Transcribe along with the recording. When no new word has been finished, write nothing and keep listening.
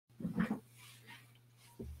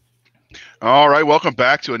All right, welcome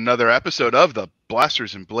back to another episode of the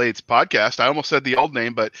Blasters and Blades podcast. I almost said the old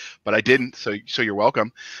name, but I didn't. So you're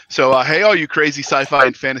welcome. So hey, all you crazy sci-fi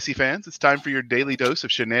and fantasy fans, it's time for your daily dose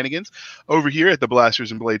of shenanigans over here at the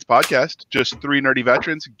Blasters and Blades podcast. Just three nerdy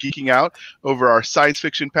veterans geeking out over our science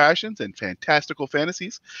fiction passions and fantastical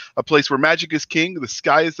fantasies. A place where magic is king, the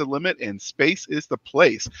sky is the limit, and space is the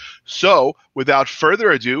place. So without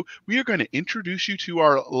further ado, we are going to introduce you to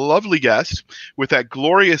our lovely guest with that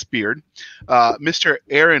glorious beard, Mr.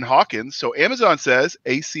 Aaron Hawkins. So Amazon says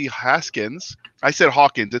AC Haskins. I said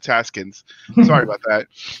Hawkins. It's Haskins. Sorry about that.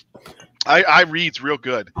 I reads real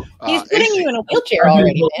good. He's putting you in a wheelchair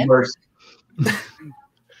already, man.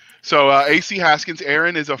 So AC Haskins,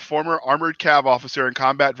 Aaron is a former armored cav officer and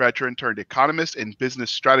combat veteran turned economist and business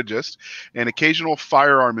strategist and occasional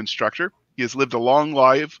firearm instructor. He has lived a long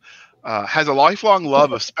life. Has a lifelong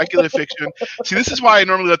love of speculative fiction. See, this is why I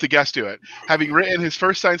normally let the guest do it. Having written his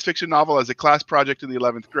first science fiction novel as a class project in the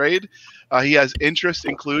 11th grade, he has interests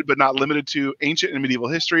include, but not limited to, ancient and medieval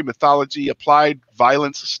history, mythology, applied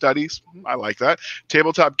violence studies. I like that.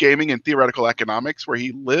 Tabletop gaming and theoretical economics, where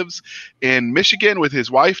he lives in Michigan with his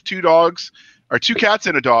wife, two cats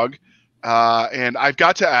and a dog. And I've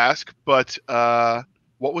got to ask, but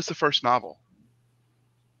what was the first novel?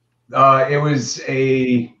 It was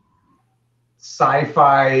a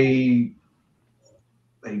sci-fi,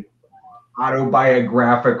 like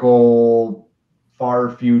autobiographical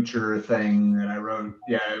far future thing that I wrote.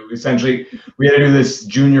 Yeah, essentially we had to do this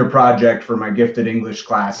junior project for my gifted English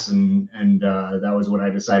class, and that was what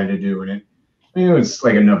I decided to do. And it was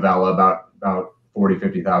like a novella about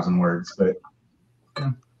 50,000 words, but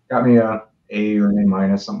got me a A or an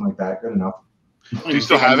A-, something like that. Good enough. Do you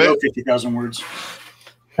still have it? 50,000 words.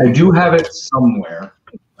 I do have it somewhere.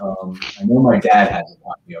 I know my dad has a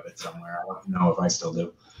copy of it somewhere. I don't know if I still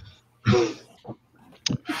do.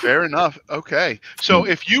 Fair enough. Okay. So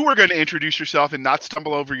if you were going to introduce yourself and not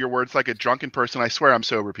stumble over your words like a drunken person, I swear I'm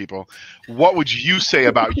sober, people, what would you say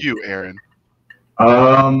about you, Aaron?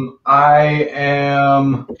 I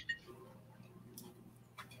am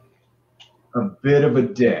a bit of a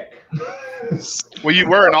dick. Well, you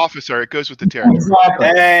were an officer. It goes with the territory. Exactly.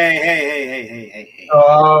 Hey.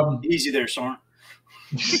 Easy there, Soren.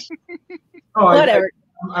 Whatever.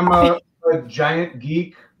 I'm a giant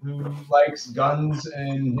geek who likes guns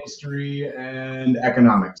and history and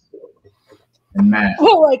economics and math.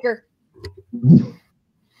 Oh, Riker.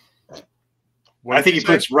 I think he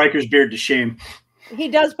puts Riker's beard to shame. He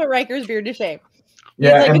does put Riker's beard to shame.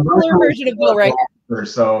 Yeah, he's like a cooler version of Bill Riker.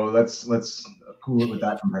 So let's cool it with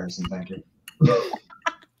that comparison. Thank you.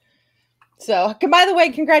 So, by the way,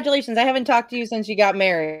 congratulations. I haven't talked to you since you got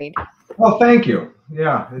married. Well, thank you.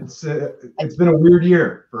 Yeah, it's been a weird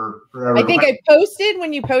year for everyone. I think I posted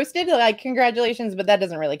when you posted, like, congratulations, but that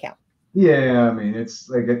doesn't really count. Yeah, I mean, it's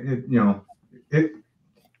like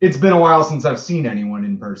it's been a while since I've seen anyone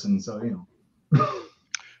in person, so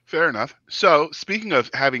Fair enough. So, speaking of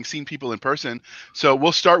having seen people in person, so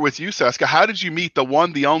we'll start with you, Cisca. How did you meet the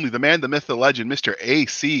one, the only, the man, the myth, the legend, Mr.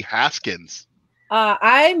 AC Haskins?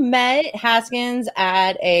 I met Haskins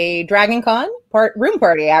at a Dragon Con room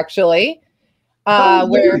party, actually.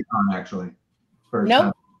 Actually.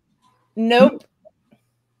 Nope.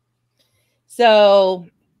 So,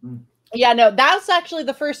 yeah, no, that's actually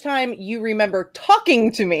the first time you remember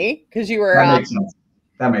talking to me, because you were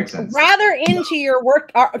that makes sense. Rather into your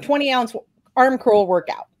 20-ounce arm curl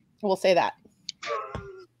workout. We'll say that.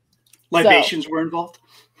 Libations were involved.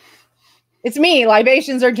 It's me.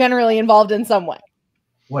 Libations are generally involved in some way.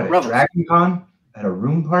 What, a Dragon Con at a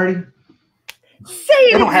room party?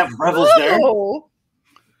 They don't have revels there.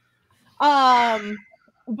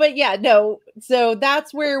 But yeah, no. So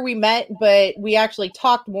that's where we met, but we actually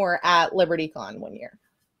talked more at LibertyCon one year.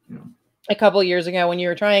 Yeah. A couple years ago when you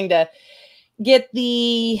were trying to get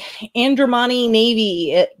the Andromani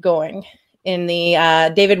Navy going in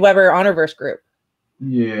the David Weber Honorverse group.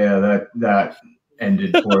 Yeah, that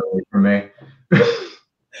ended poorly for me.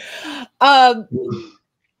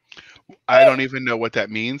 I don't even know what that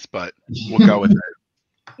means, but we'll go with it.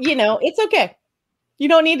 It's okay. You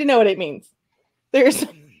don't need to know what it means.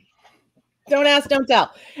 Don't ask, don't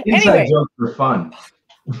tell. Inside jokes are fun.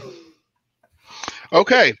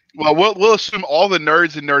 Okay. Well, we'll assume all the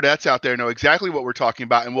nerds and nerdettes out there know exactly what we're talking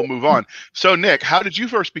about, and we'll move on. So, Nick, how did you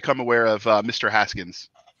first become aware of Mr. Haskins?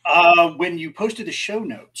 When you posted the show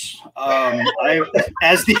notes, I'm going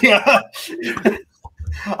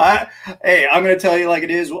to tell you like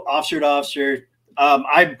it is, officer to officer.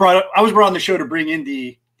 I was brought on the show to bring in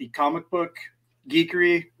the comic book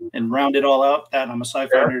geekery and round it all out. That I'm a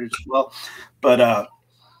sci-fi nerd as well, but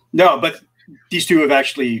these two have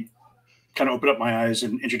actually kind of opened up my eyes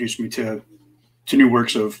and introduced me to new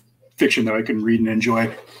works of fiction that I can read and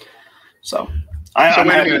enjoy. So I'm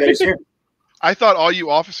wait a happy minute. that he's here. I thought all you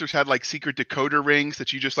officers had like secret decoder rings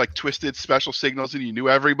that you just like twisted special signals and you knew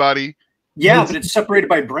everybody. Yeah, but it's separated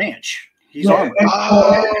by branch. He's Yeah, armored.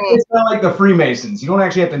 it's not like the Freemasons. You don't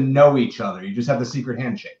actually have to know each other. You just have the secret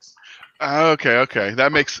handshakes. Okay.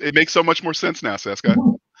 That makes so much more sense now, Cisca.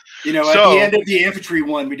 You know, at the end of the infantry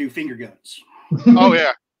one, we do finger guns. Oh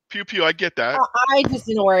yeah, pew pew. I get that. I just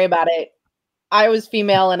didn't worry about it. I was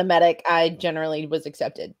female and a medic. I generally was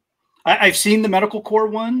accepted. I've seen the medical corps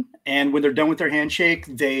one, and when they're done with their handshake,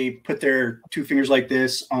 they put their two fingers like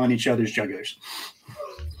this on each other's jugulars.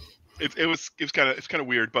 It's kind of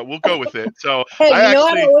weird, but we'll go with it. So hey, you know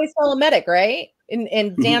how to always tell a medic, right?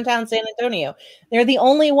 In downtown San Antonio, they're the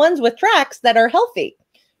only ones with tracks that are healthy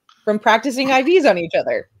from practicing IVs on each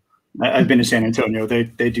other. I've been to San Antonio. They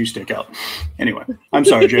do stick out. Anyway, I'm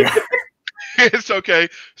sorry, Jay. It's okay.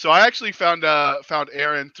 So I actually found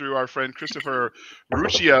Aaron through our friend Christopher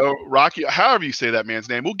Rocky, however you say that man's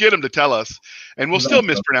name. We'll get him to tell us, and we'll still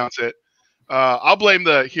mispronounce it. I'll blame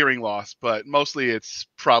the hearing loss, but mostly it's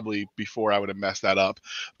probably before I would have messed that up.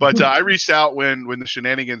 But I reached out when the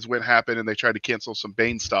shenanigans happen and they tried to cancel some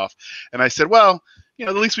Bane stuff, and I said, well, you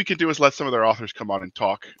know, the least we can do is let some of their authors come on and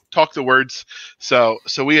talk the words. So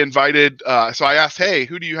we invited. So I asked, hey,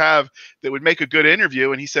 who do you have that would make a good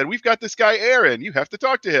interview? And he said, we've got this guy Aaron. You have to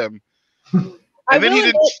talk to him. And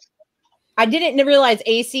then I didn't realize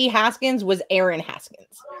AC Haskins was Aaron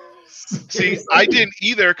Haskins. See, I didn't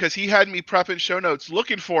either because he had me prepping show notes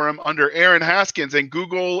looking for him under Aaron Haskins, and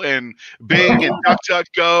Google and Bing and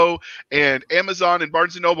DuckDuckGo and Amazon and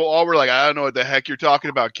Barnes & Noble all were like, I don't know what the heck you're talking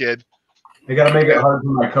about, kid. They got to make it hard for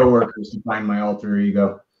my coworkers to find my alter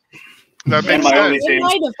ego. That makes sense. In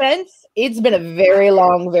my defense, it's been a very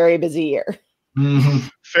long, very busy year. Mm-hmm.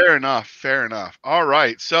 Fair enough. All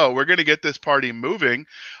right, so we're going to get this party moving.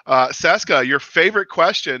 Cisca, your favorite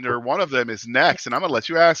question, or one of them, is next, and I'm going to let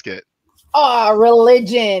you ask it.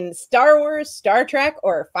 Religion. Star Wars, Star Trek,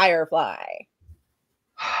 or Firefly?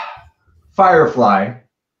 Firefly,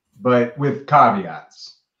 but with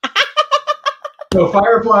caveats. So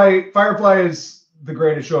Firefly is the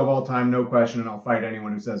greatest show of all time, no question, and I'll fight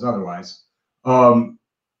anyone who says otherwise.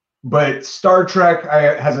 But Star Trek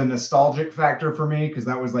has a nostalgic factor for me because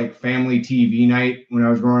that was like family TV night when I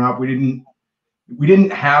was growing up. We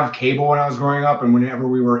didn't have cable when I was growing up, and whenever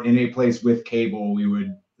we were in a place with cable, we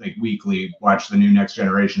would like weekly watch the new Next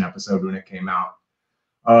Generation episode when it came out.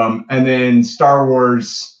 And then Star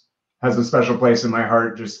Wars has a special place in my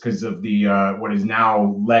heart just because of the what is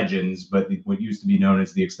now Legends, but what used to be known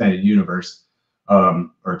as the Extended Universe,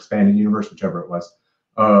 or Expanded Universe, whichever it was.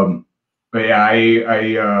 But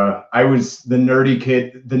yeah, I was the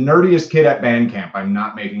nerdiest kid at band camp. I'm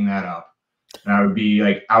not making that up. And I would be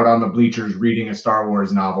like out on the bleachers reading a Star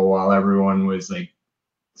Wars novel while everyone was like,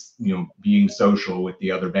 you know, being social with the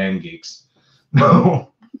other band geeks.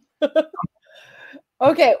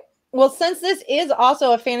 Okay. Well, since this is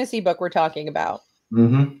also a fantasy book we're talking about,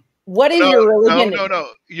 what is No. your religion? No.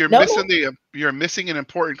 You're missing an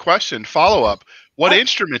important question. Follow up. What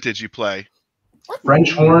instrument did you play?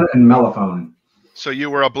 French horn and mellophone. So you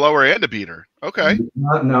were a blower and a beater. Okay.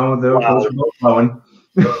 No, those were both blowing.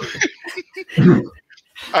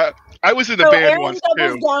 I was in the band Aaron once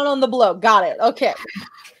doubles too. down on the blow. Got it. Okay.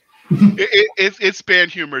 It's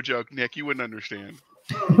band humor joke, Nick. You wouldn't understand.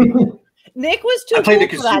 Nick was too played cool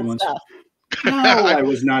the for that once. stuff. No, I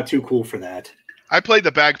was not too cool for that. I played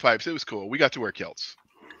the bagpipes. It was cool. We got to wear kilts.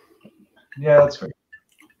 Yeah, that's fair.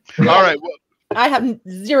 All right. Well, I have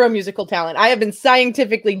zero musical talent. I have been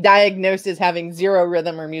scientifically diagnosed as having zero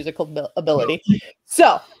rhythm or musical ability.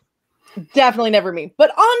 So definitely never me.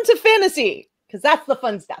 But on to fantasy, because that's the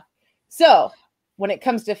fun stuff. So when it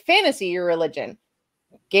comes to fantasy, your religion,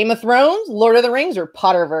 Game of Thrones, Lord of the Rings, or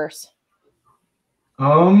Potterverse?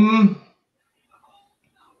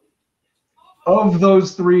 Of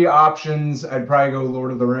those three options, I'd probably go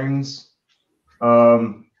Lord of the Rings.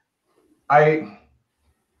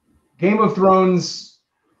 Game of Thrones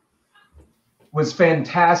was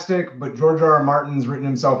fantastic, but George R.R. Martin's written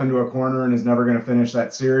himself into a corner and is never going to finish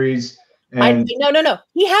that series. And No.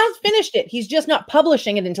 He has finished it. He's just not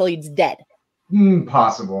publishing it until he's dead.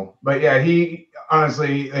 Possible. But yeah, he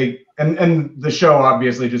honestly, like, and the show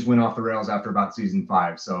obviously just went off the rails after about season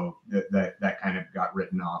 5. So that kind of got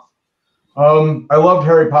written off. I loved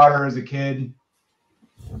Harry Potter as a kid.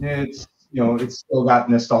 It's, you know, it's still got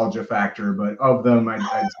nostalgia factor, but of them,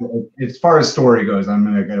 as far as story goes, I'm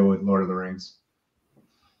going to go with Lord of the Rings.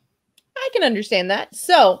 I can understand that.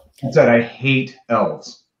 So I said I hate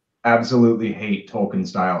elves. absolutely hate Tolkien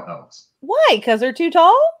style elves. Why? Because they're too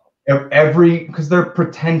tall? Because they're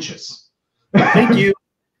pretentious. Thank you.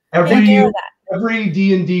 Every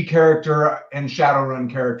D&D character and Shadowrun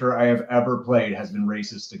character I have ever played has been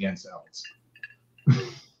racist against elves.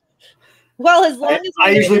 Well, as long as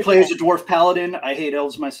I usually play as a dwarf paladin. I hate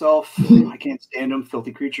elves myself. I can't stand them,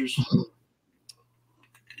 filthy creatures.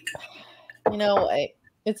 You know,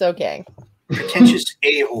 it's okay. Pretentious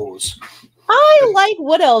a-holes. I like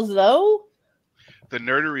wood elves, though. The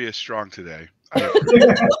nerdery is strong today.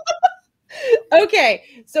 Okay,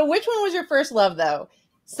 so which one was your first love, though?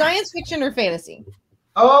 Science fiction or fantasy?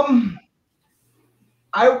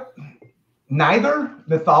 Neither.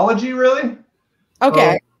 Mythology, really.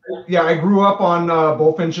 Okay. Yeah, I grew up on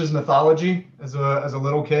Bullfinch's Mythology as a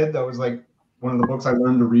little kid. That was like one of the books I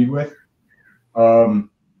learned to read with. And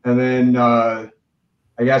then I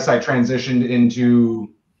guess I transitioned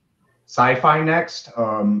into sci-fi next.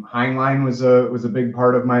 Heinlein was a big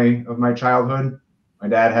part of my childhood. My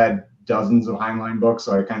dad had dozens of Heinlein books,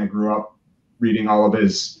 so I kind of grew up reading all of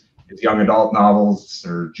his young adult novels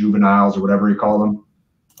or juveniles or whatever he called them.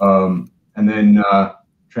 And then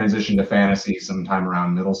transitioned to fantasy sometime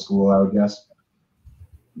around middle school, I would guess.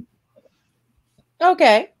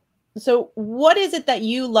 Okay. So what is it that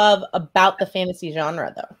you love about the fantasy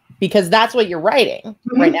genre, though? Because that's what you're writing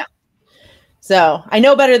right now. So I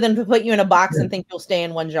know better than to put you in a box and think you'll stay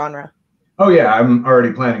in one genre. Oh yeah, I'm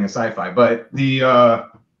already planning a sci-fi, but the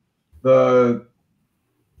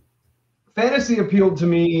fantasy appealed to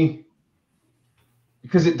me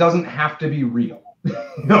because it doesn't have to be real.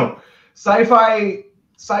 No, soft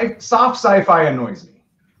sci-fi annoys me.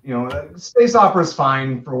 You know, space opera is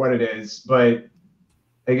fine for what it is, but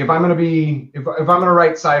like if I'm gonna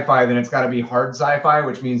write sci-fi, then it's got to be hard sci-fi,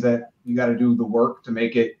 which means that you got to do the work to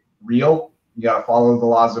make it real. You got to follow the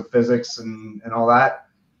laws of physics and all that.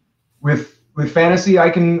 With fantasy, I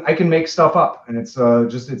can make stuff up, and it's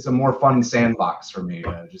a more fun sandbox for me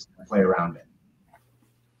to just play around in.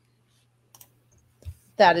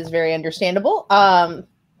 That is very understandable.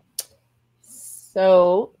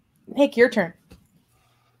 So Nick, your turn.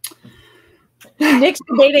 Nick's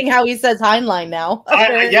debating how he says Heinlein now.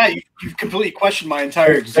 Yeah, you've completely questioned my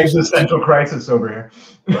entire existence. Existential crisis over here.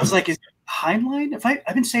 I was like, is it Heinlein?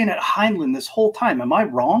 I've been saying it Heinlein this whole time. Am I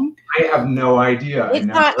wrong? I have no idea. It's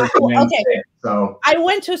not. Okay. So I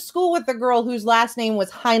went to school with a girl whose last name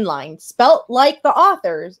was Heinlein, spelt like the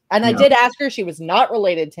author's, and I did ask her. She was not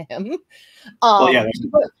related to him.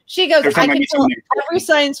 She goes, I can tell every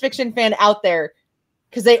science fiction fan out there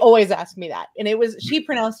because they always ask me that, and she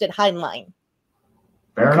pronounced it Heinlein.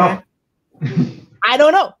 Fair enough. I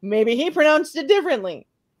don't know. Maybe he pronounced it differently.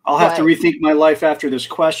 I'll have to rethink my life after this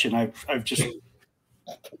question. I've just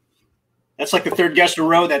that's like the third guest in a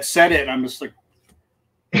row that said it. And I'm just like,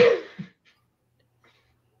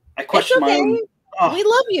 I question my own. Oh. We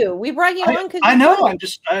love you. We brought you on because I know. I'm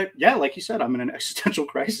just like you said, I'm in an existential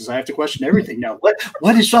crisis. I have to question everything now.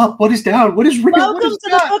 What is up? What is down? What is real? Welcome to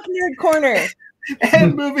the Book Nerd Corner.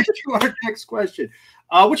 And moving to our next question.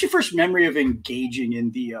 What's your first memory of engaging in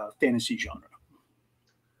the fantasy genre?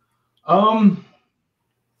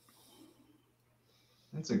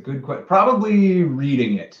 That's a good question. Probably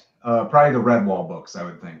reading it. Probably the Redwall books, I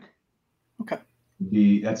would think. Okay.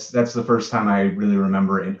 That's the first time I really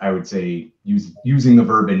remember it. I would say using the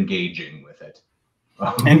verb engaging with it.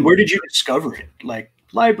 And where did you discover it? Like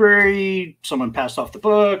library? Someone passed off the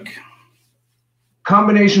book?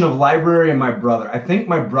 Combination of library and my brother. I think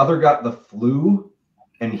my brother got the flu,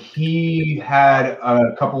 and he had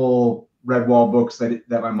a couple Redwall books that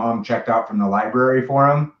my mom checked out from the library for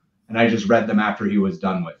him, and I just read them after he was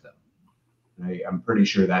done with them. I'm pretty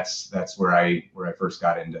sure that's where I first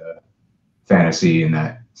got into fantasy in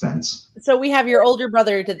that sense. So we have your older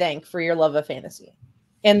brother to thank for your love of fantasy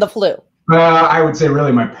and the flu. I would say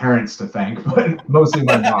really my parents to thank, but mostly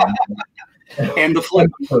my mom. And the flu.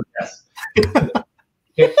 Yes.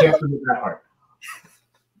 Can't forget that part.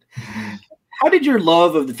 How did your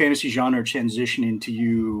love of the fantasy genre transition into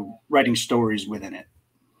you writing stories within it?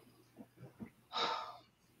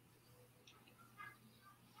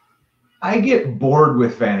 I get bored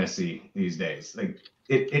with fantasy these days. Like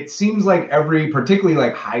it seems like particularly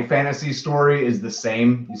like high fantasy story is the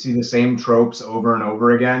same. You see the same tropes over and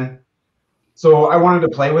over again. So I wanted to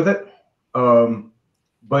play with it.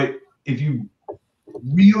 But if you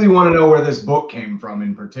really want to know where this book came from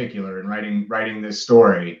in particular and writing this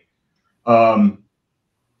story, I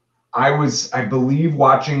believe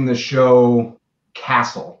watching the show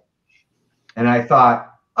Castle, and I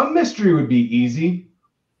thought a mystery would be easy,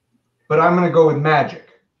 but I'm going to go with magic.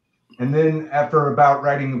 And then after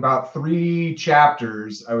writing about 3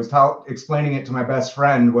 chapters, I was explaining it to my best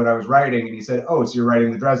friend what I was writing, and he said, "Oh, so you're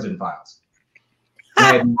writing the Dresden Files?" And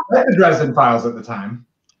I hadn't read the Dresden Files at the time,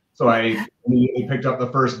 so I immediately picked up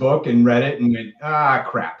the first book and read it and went, "Ah,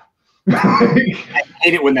 crap." I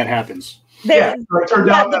hate it when that happens. Yeah, so it turned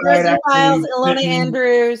out that Dresden Files, Ilona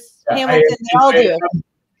Andrews, Hamilton, they all do.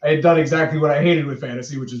 I had done exactly what I hated with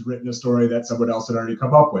fantasy, which is written a story that someone else had already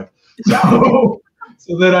come up with.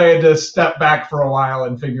 So then I had to step back for a while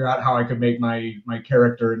and figure out how I could make my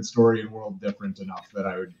character and story and world different enough that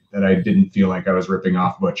I didn't feel like I was ripping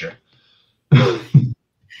off Butcher.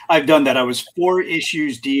 I've done that. I was 4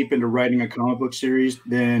 issues deep into writing a comic book series.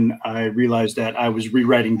 Then I realized that I was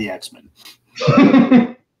rewriting the X-Men.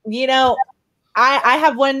 You know, I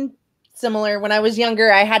have one similar. When I was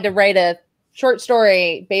younger, I had to write a short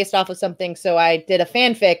story based off of something. So I did a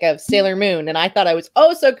fanfic of Sailor Moon, and I thought I was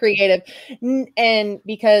so creative. And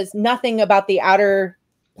because nothing about the outer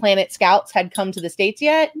planet scouts had come to the States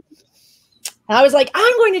yet, I was like,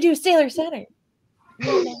 I'm going to do Sailor Saturn.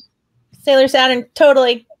 Sailor Saturn,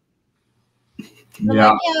 totally.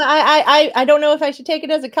 Yeah. Like, yeah, I don't know if I should take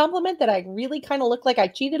it as a compliment that I really kind of look like I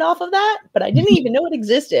cheated off of that, but I didn't even know it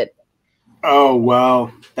existed. Oh,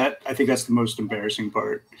 wow. I think that's the most embarrassing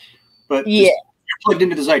part. But yeah, you're plugged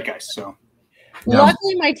into the zeitgeist, so. Yeah.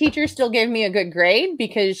 Luckily, my teacher still gave me a good grade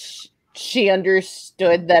because she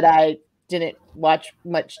understood that I didn't watch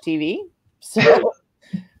much TV. So,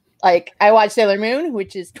 like, I watched Sailor Moon,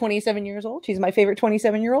 which is 27 years old. She's my favorite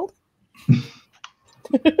 27-year-old.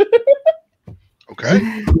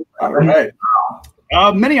 Okay. All right.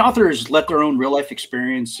 Many authors let their own real-life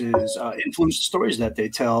experiences influence the stories that they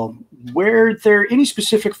tell. Were there any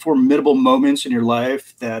specific formidable moments in your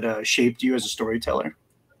life that shaped you as a storyteller?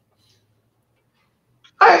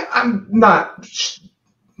 I'm not.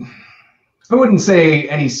 I wouldn't say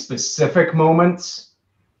any specific moments.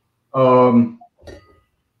 I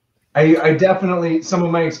definitely, some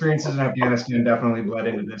of my experiences in Afghanistan definitely bled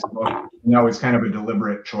into this book. And that was kind of a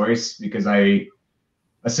deliberate choice because a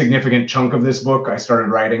significant chunk of this book I started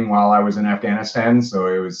writing while I was in Afghanistan. So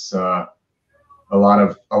it was a lot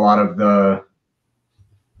of the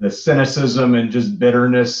cynicism and just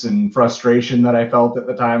bitterness and frustration that I felt at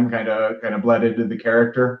the time kind of bled into the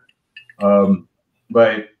character.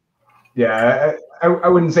 But yeah, I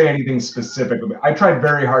wouldn't say anything specific. I tried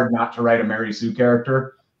very hard not to write a Mary Sue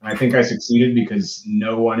character, and I think I succeeded because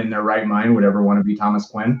no one in their right mind would ever want to be Thomas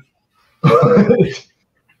Quinn.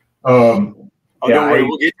 Yeah, don't worry,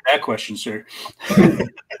 we'll get to that question, sir.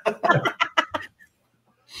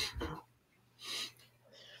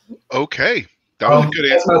 Okay. That was a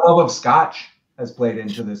good answer. My love of Scotch has played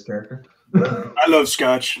into this character. I love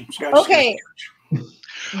Scotch. Okay.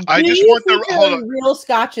 I just want the hold on. Real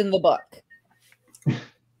Scotch in the book.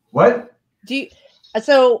 What?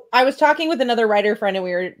 So I was talking with another writer friend and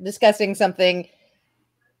we were discussing something.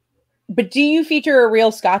 But do you feature a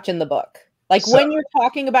real Scotch in the book? Like when you're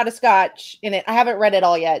talking about a Scotch in it, I haven't read it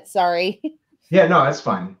all yet. Sorry. Yeah, no, that's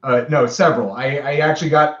fine. No, several. I actually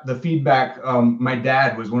got the feedback. My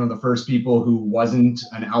dad was one of the first people who wasn't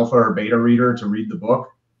an alpha or beta reader to read the book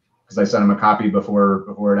because I sent him a copy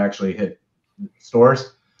before it actually hit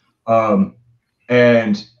stores.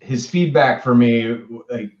 And his feedback for me,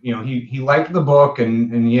 like, you know, he liked the book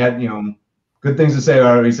and he had, you know, good things to say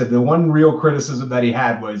about it. He said the one real criticism that he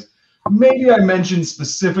had was, maybe I mentioned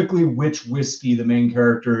specifically which whiskey the main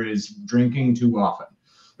character is drinking too often.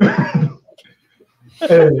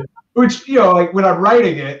 Which, you know, like when I'm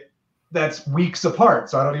writing it, that's weeks apart,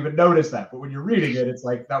 so I don't even notice that. But when you're reading it, it's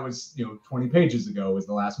like that was, you know, 20 pages ago was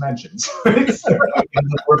the last mention. So it's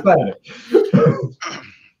repetitive.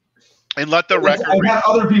 And let the record. I've had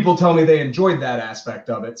other people tell me they enjoyed that aspect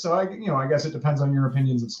of it. So I guess it depends on your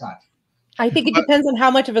opinions of Scotch. I think it depends on how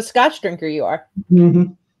much of a Scotch drinker you are.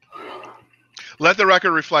 Mm-hmm. Let the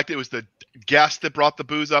record reflect it was the guest that brought the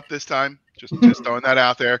booze up this time. Just throwing that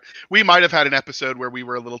out there. We might have had an episode where we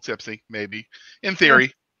were a little tipsy, maybe. In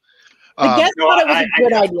theory. The guest thought it was a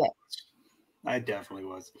good idea. I definitely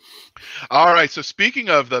was. All right. So speaking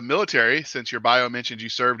of the military, since your bio mentioned you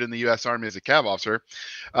served in the U.S. Army as a cav officer,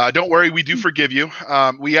 don't worry, we do forgive you.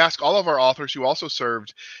 We ask all of our authors who also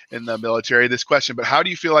served in the military this question, but how do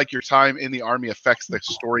you feel like your time in the Army affects the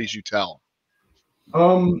stories you tell?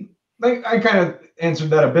 I kind of answered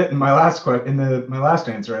that a bit in my last my last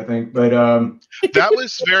answer, I think. But that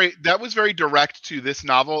was very direct to this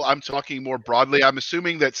novel. I'm talking more broadly. I'm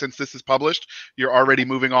assuming that since this is published, you're already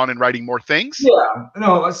moving on and writing more things. Yeah,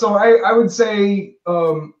 no. So I would say,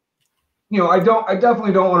 you know, I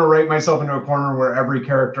definitely don't want to write myself into a corner where every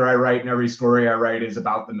character I write and every story I write is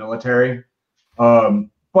about the military.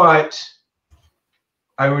 but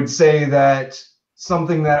I would say that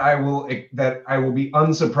something that I will be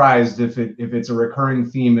unsurprised if it's a recurring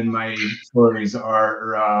theme in my stories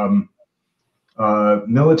are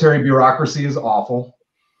military bureaucracy is awful.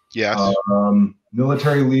 Yes.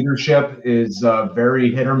 Military leadership is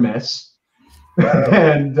very hit or miss.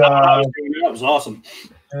 And that was awesome.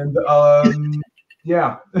 And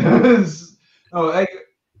yeah. Oh,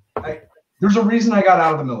 there's a reason I got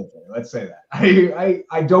out of the military. Let's say that.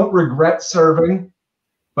 I don't regret serving,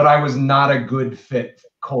 but I was not a good fit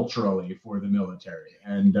culturally for the military.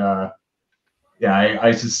 And yeah,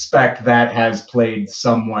 I suspect that has played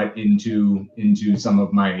somewhat into some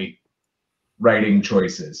of my writing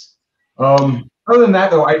choices. Other than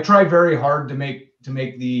that, though, I try very hard to make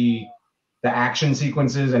the action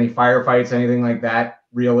sequences, any firefights, anything like that,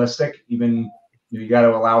 realistic. Even you got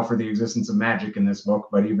to allow for the existence of magic in this book,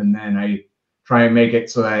 but even then, I try and make it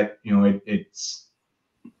so that it's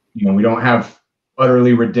we don't have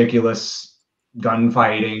utterly ridiculous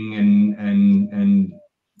gunfighting and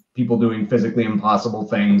people doing physically impossible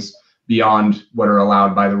things beyond what are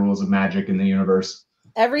allowed by the rules of magic in the universe.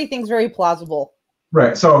 Everything's very plausible.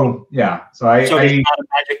 Right. So yeah. So there's not a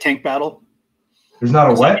magic tank battle. There's not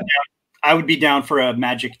a what? I would be down for a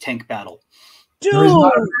magic tank battle. Dude. There is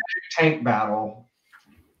not a magic tank battle,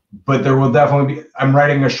 but there will definitely be. I'm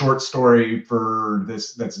writing a short story for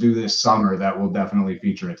this that's due this summer that will definitely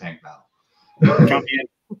feature a tank battle. Count me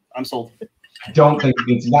in. I'm sold. I don't think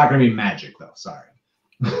it's not going to be magic though. Sorry.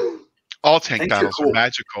 All tank battles are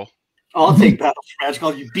magical. All tank battles are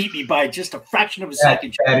magical. You beat me by just a fraction of a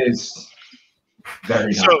second. That is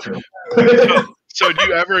very not true. So do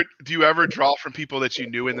you ever draw from people that you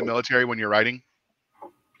knew in the military when you're writing?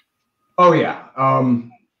 Oh yeah.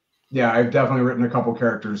 Yeah, I've definitely written a couple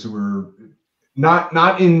characters who were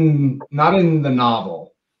not in the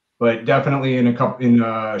novel, but definitely in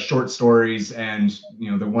short stories, and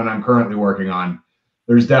the one I'm currently working on.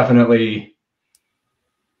 There's definitely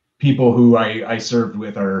people who I served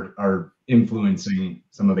with are influencing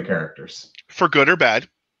some of the characters. For good or bad?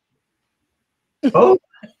 Oh.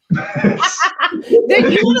 Dude,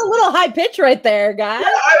 you went a little high pitch right there, guys.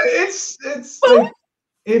 Yeah,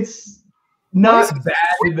 it's not bad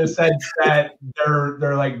in the sense that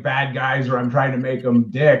they're like bad guys or I'm trying to make them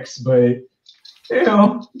dicks, but they're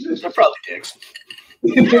probably dicks.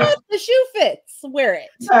 Yeah. The shoe fits. Wear it.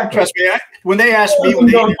 Exactly. Trust me. When they ask me,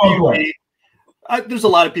 there's a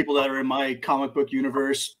lot of people that are in my comic book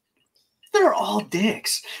universe. They're all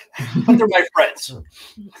dicks, but they're my friends.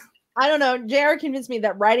 I don't know. JR convinced me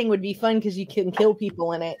that writing would be fun because you can kill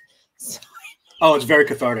people in it. So. Oh, it's very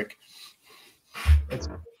cathartic.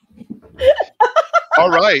 All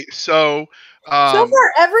right. So so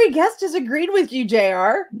far, every guest has agreed with you,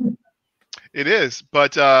 JR. It is,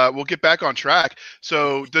 but we'll get back on track.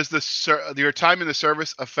 So does your time in the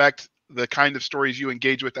service affect the kind of stories you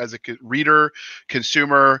engage with as a reader,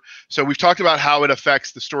 consumer? So we've talked about how it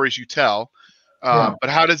affects the stories you tell, but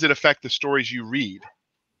how does it affect the stories you read?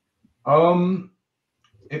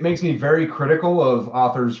 It makes me very critical of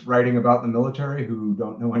authors writing about the military who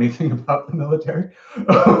don't know anything about the military.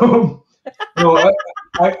 I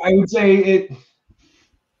would say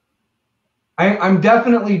I'm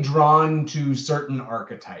definitely drawn to certain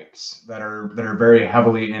archetypes that are very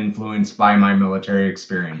heavily influenced by my military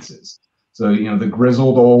experiences. So the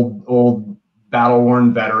grizzled old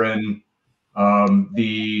battle-worn veteran,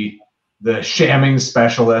 the shamming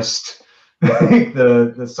specialist,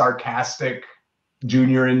 the sarcastic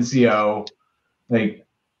junior NCO, like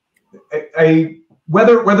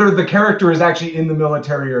whether the character is actually in the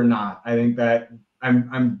military or not, I think that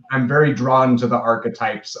I'm very drawn to the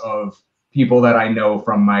archetypes of people that I know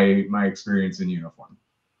from my experience in uniform.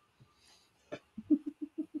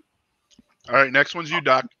 All right, next one's you,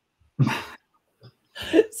 Doc.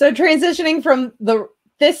 So transitioning from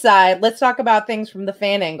this side, let's talk about things from the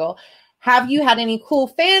fan angle. Have you had any cool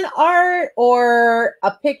fan art or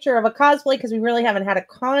a picture of a cosplay? Because we really haven't had a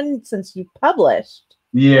con since you published.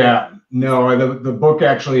 Yeah, no, the book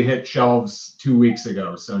actually hit shelves 2 weeks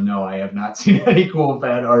ago. So no, I have not seen any cool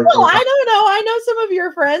fan art. Well, I don't know. I know some of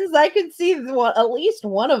your friends. I could see at least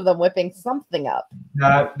one of them whipping something up.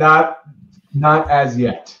 Not as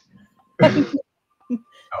yet. No.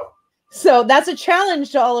 So that's a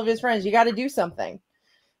challenge to all of his friends. You got to do something.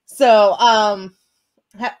 So,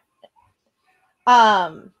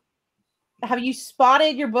 have you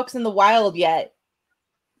spotted your books in the wild yet?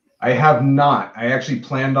 I have not. I actually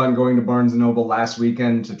planned on going to Barnes & Noble last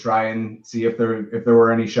weekend to try and see if there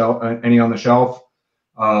were any on the shelf.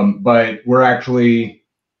 But we're actually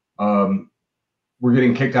we're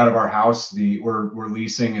getting kicked out of our house. We're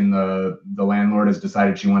leasing, and the landlord has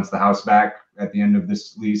decided she wants the house back at the end of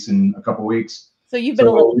this lease in a couple weeks. So you've been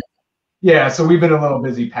a little bit. Yeah, so we've been a little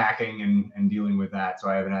busy packing and dealing with that. So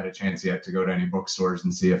I haven't had a chance yet to go to any bookstores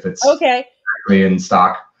and see if it's okay in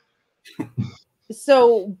stock.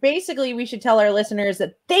 So basically, we should tell our listeners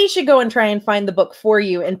that they should go and try and find the book for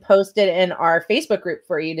you and post it in our Facebook group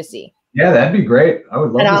for you to see. Yeah, that'd be great. I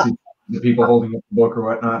would love to see the people holding up the book or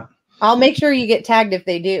whatnot. I'll make sure you get tagged if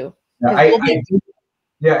they do.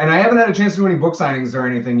 Yeah, and I haven't had a chance to do any book signings or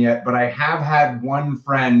anything yet, but I have had one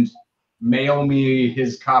friend mail me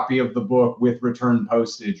his copy of the book with return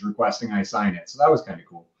postage requesting I sign it. So that was kind of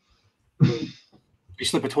cool. You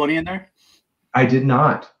slip a 20 in there? I did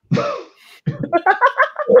not.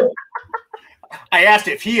 I asked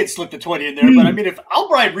if he had slipped a 20 in there, but I mean, if I'll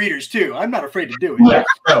bribe readers too. I'm not afraid to do it. Yeah,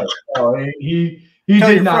 no, he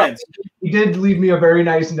did not. Friends. He did leave me a very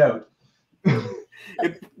nice note.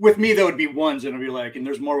 With me, though, it'd be ones, and it'd be like, and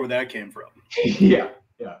there's more where that came from. Yeah.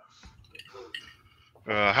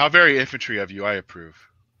 How very infantry of you. I approve.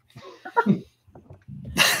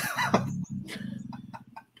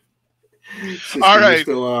 All right.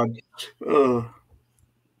 Still on.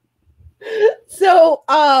 So,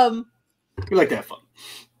 we like to have fun.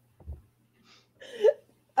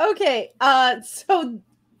 Okay. So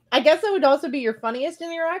I guess that would also be your funniest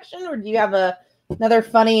interaction, or do you have another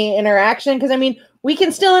funny interaction? Because I mean, we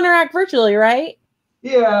can still interact virtually, right?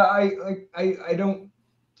 Yeah,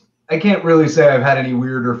 I can't really say I've had any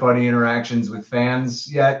weird or funny interactions with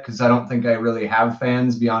fans yet, because I don't think I really have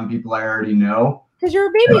fans beyond people I already know. Because you're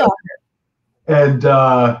a baby author.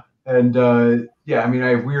 And yeah, I mean, I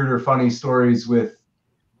have weird or funny stories with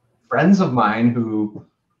friends of mine who,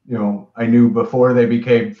 you know, I knew before they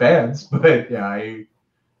became fans. But yeah, I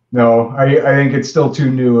think it's still too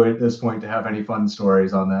new at this point to have any fun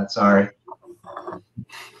stories on that. Sorry.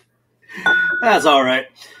 That's all right.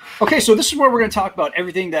 Okay, so this is where we're going to talk about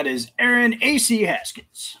everything that is Aaron A.C.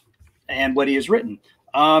 Haskins and what he has written.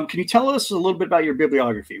 Can you tell us a little bit about your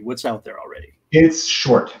bibliography? What's out there already? It's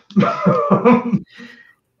short.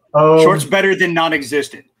 Short's better than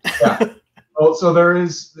non-existent. Yeah. Well, so there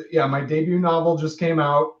is, yeah, my debut novel just came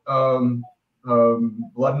out,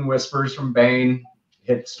 Blood and Whispers from Bane,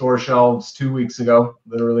 hit store shelves 2 weeks ago,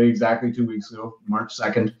 literally exactly 2 weeks ago, March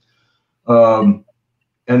 2nd.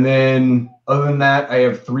 And then other than that, I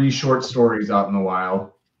have 3 short stories out in the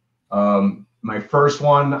wild. My first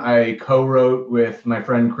one I co-wrote with my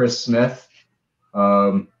friend Chris Smith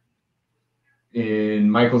in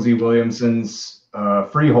Michael Z. Williamson's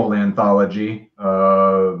Freehold anthology,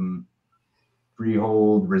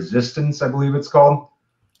 Freehold Resistance, I believe it's called.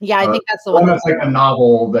 Yeah, I think that's the one. That's like a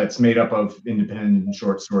novel that's made up of independent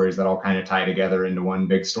short stories that all kind of tie together into one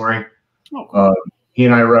big story. Oh, cool. He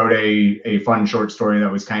and I wrote a fun short story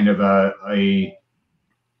that was kind of a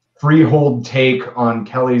Freehold take on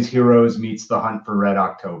Kelly's Heroes meets The Hunt for Red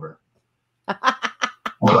October. So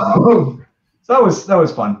that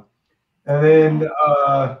was fun. And then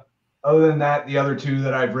other than that, the other 2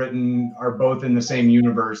 that I've written are both in the same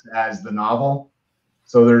universe as the novel.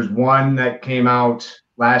 So there's one that came out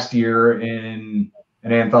last year in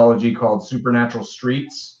an anthology called Supernatural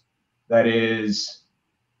Streets that is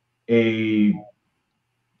a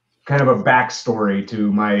kind of a backstory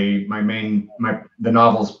to the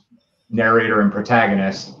novel's narrator and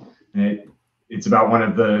protagonist. And it's about one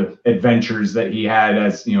of the adventures that he had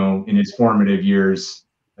as, you know, in his formative years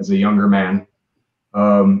as a younger man.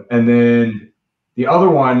 And then the other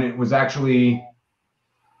one was actually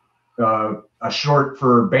a short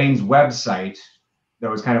for Bane's website that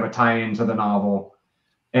was kind of a tie-in to the novel.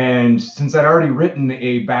 And since I'd already written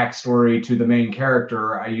a backstory to the main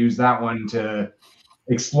character, I used that one to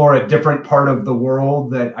explore a different part of the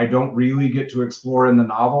world that I don't really get to explore in the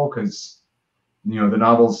novel, because, you know, the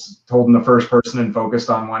novel's told in the first person and focused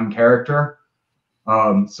on one character.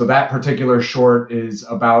 So that particular short is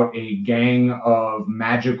about a gang of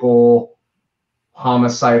magical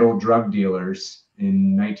homicidal drug dealers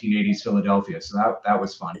in 1980s Philadelphia. So that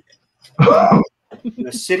was fun.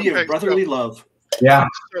 The city of brotherly love. Yeah.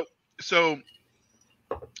 So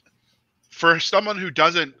for someone who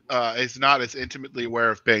doesn't is not as intimately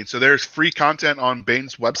aware of Bane, so there's free content on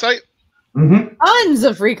Bane's website. Mm-hmm. Tons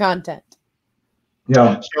of free content.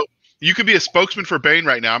 Yeah. So you could be a spokesman for Bane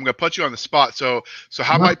right now. I'm going to put you on the spot. So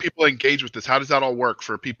how might people engage with this? How does that all work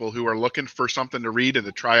for people who are looking for something to read and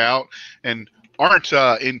to try out and aren't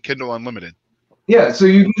in Kindle Unlimited? Yeah, so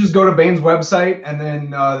you can just go to Bane's website, and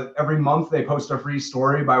then every month they post a free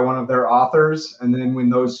story by one of their authors. And then when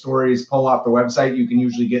those stories pull off the website, you can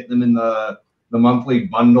usually get them in the monthly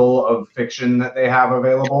bundle of fiction that they have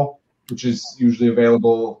available. which is usually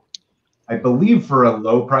available, I believe, for a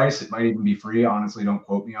low price. It might even be free. Honestly, don't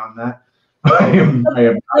quote me on that. I am not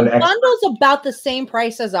an expert. Bundle's about the same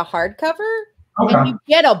price as a hardcover, Okay. and you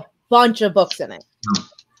get a bunch of books in it.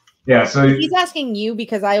 Yeah, so he's asking you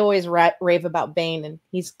because I always rave about Bane, and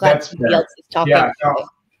he's glad somebody else is talking. Yeah,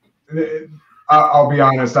 I'll be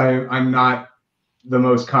honest. I'm not the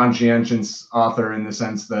most conscientious author in the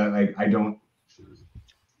sense that I don't.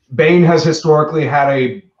 Bane has historically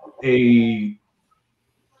had a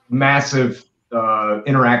massive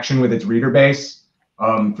interaction with its reader base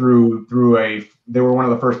through they were one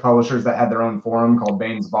of the first publishers that had their own forum called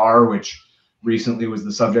Bane's Bar, which recently was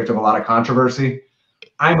the subject of a lot of controversy.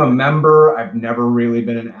 I'm a member. I've never really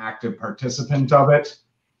been an active participant of it.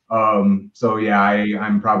 So yeah,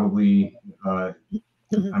 I'm probably one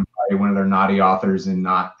of their naughty authors in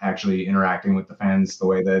not actually interacting with the fans the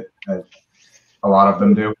way that a lot of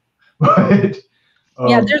them do. But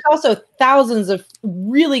yeah, there's also thousands of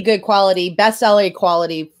really good quality, bestseller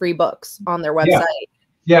quality free books on their website.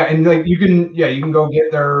 Yeah, and like you can go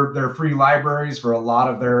get their free libraries for a lot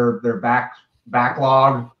of their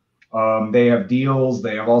backlog. They have deals.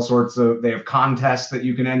 They have all sorts of. They have contests that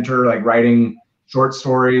you can enter, like writing short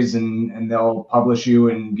stories, and they'll publish you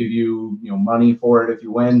and give you money for it if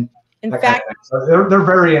you win. In fact, so they're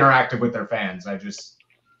very interactive with their fans.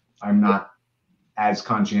 I'm not as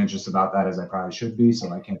conscientious about that as I probably should be,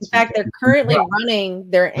 so I can't. In fact, they're currently running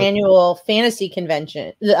their annual fantasy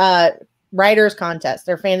convention, writers contest,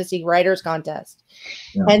 their fantasy writers contest.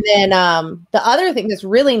 Yeah. And then the other thing that's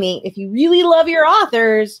really neat, if you really love your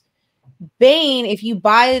authors, Bane, if you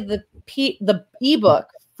buy the ebook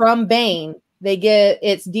from Bane, they get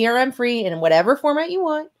it's DRM free in whatever format you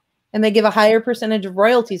want, and they give a higher percentage of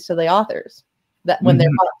royalties to the authors that when they're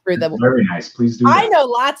through the. Very nice. Please do. I know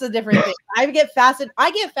lots of different things. I get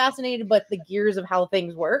fascinated by the gears of how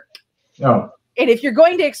things work. Oh. And if you're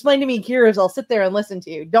going to explain to me gears, I'll sit there and listen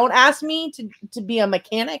to you. Don't ask me to be a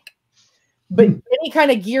mechanic, but any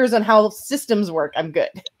kind of gears on how systems work, I'm good.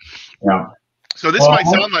 Yeah. So this might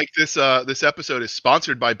sound like this episode is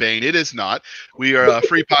sponsored by Bane. It is not. We are a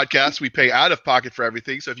free podcast. We pay out of pocket for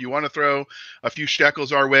everything. So if you want to throw a few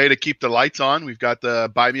shekels our way to keep the lights on, we've got the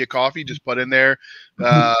buy me a coffee. Just put in there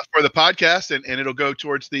for the podcast, and it'll go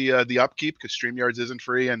towards the upkeep because StreamYards isn't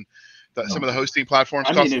free, and some of the hosting platforms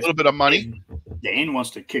cost a little bit of money. Dane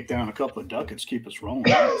wants to kick down a couple of ducats, keep us rolling.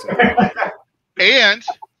 and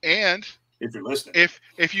if you're listening,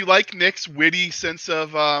 if you like Nick's witty sense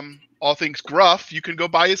of all things gruff, you can go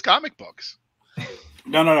buy his comic books.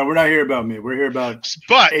 No, we're not here about me. We're here about.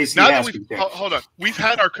 But AC now Haskins. that hold on, we've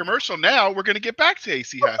had our commercial. Now we're going to get back to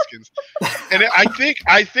AC Haskins, and I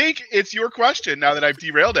think it's your question now that I've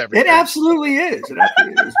derailed everything. It absolutely is.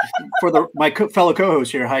 For my fellow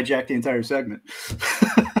co-host here, hijack the entire segment,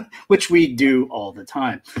 which we do all the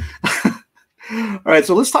time. All right,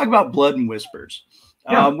 so let's talk about Blood and Whispers.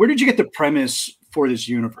 Yeah. Where did you get the premise for this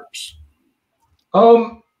universe?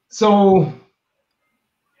 So,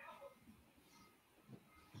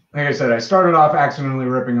 like I said, I started off accidentally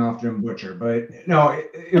ripping off Jim Butcher, but no,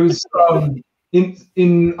 it was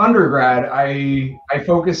in undergrad. I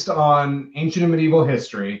focused on ancient and medieval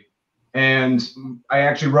history, and I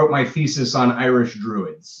actually wrote my thesis on Irish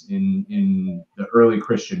Druids in the early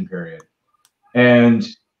Christian period, and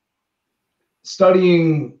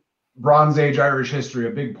studying Bronze Age Irish history.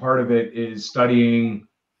 A big part of it is studying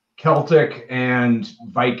Celtic and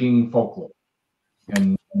Viking folklore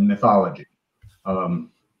and mythology,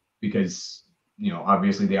 because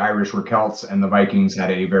obviously the Irish were Celts and the Vikings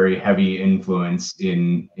had a very heavy influence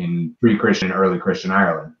in pre-Christian, early Christian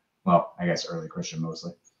Ireland. Well, I guess early Christian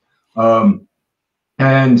mostly.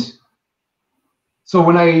 And so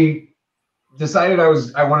when I decided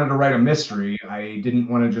I wanted to write a mystery, I didn't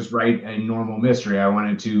want to just write a normal mystery. I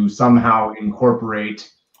wanted to somehow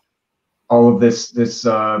incorporate all of this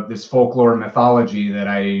folklore mythology that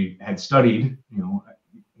I had studied.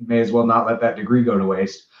 May as well not let that degree go to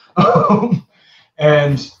waste.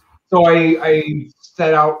 And so I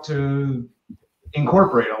set out to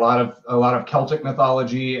incorporate a lot of Celtic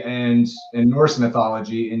mythology and Norse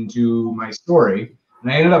mythology into my story.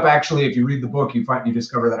 And I ended up actually, if you read the book, you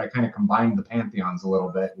discover that I kind of combined the pantheons a little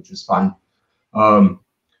bit, which is fun.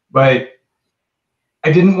 But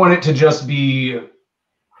I didn't want it to just be,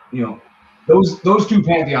 those two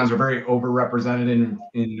pantheons are very overrepresented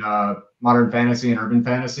in modern fantasy and urban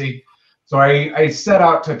fantasy. So I set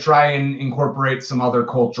out to try and incorporate some other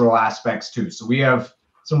cultural aspects too. So we have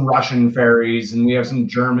some Russian fairies, and we have some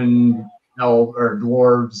German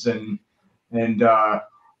dwarves, and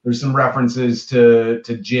there's some references to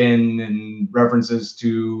Jinn and references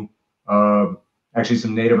to actually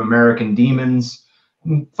some Native American demons,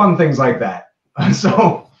 fun things like that.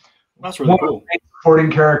 So that's really cool. One of the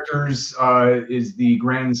supporting characters is the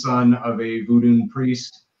grandson of a voodoo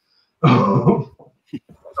priest. So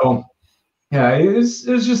yeah, it was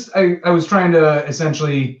just I was trying to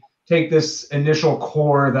essentially take this initial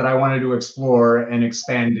core that I wanted to explore and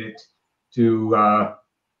expand it to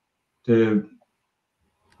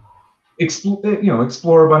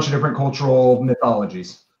explore a bunch of different cultural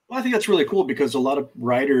mythologies. Well, I think that's really cool because a lot of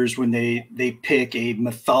writers, when they pick a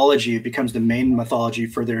mythology, it becomes the main mythology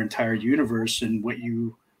for their entire universe. And what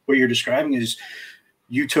you're describing is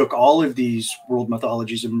you took all of these world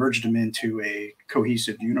mythologies and merged them into a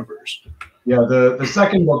cohesive universe. Yeah, the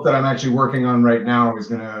second book that I'm actually working on right now is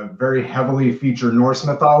going to very heavily feature Norse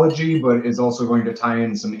mythology, but is also going to tie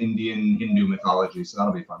in some Indian Hindu mythology. So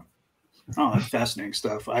that'll be fun. Oh, that's fascinating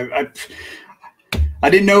stuff. I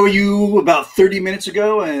didn't know you about 30 minutes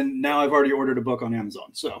ago, and now I've already ordered a book on Amazon.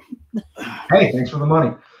 So, hey, thanks for the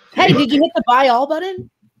money. Hey, did you hit the buy all button?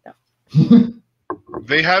 No.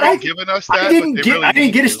 They haven't given us that. I didn't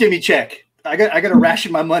get a stimmy check. I got to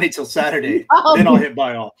ration my money till Saturday. Then I'll hit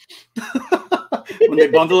buy all. When they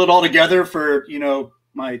bundle it all together for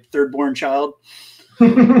my third born child.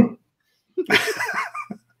 Before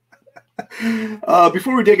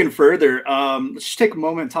we dig in further, let's just take a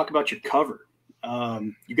moment and talk about your cover.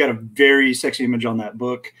 You got a very sexy image on that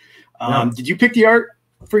book. Did you pick the art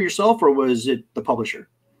for yourself, or was it the publisher?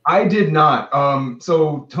 I did not.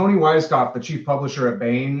 So Tony Weiskopf, the chief publisher at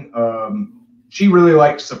Baen, she really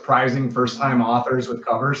liked surprising first-time authors with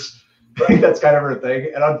covers. I think that's kind of her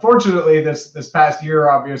thing. And unfortunately, this past year,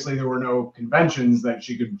 obviously, there were no conventions that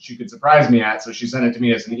she could surprise me at. So she sent it to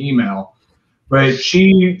me as an email. But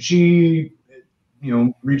she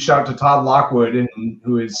reached out to Todd Lockwood,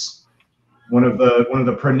 who is one of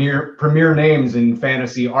the premier names in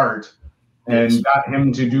fantasy art, and got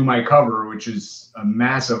him to do my cover, which is a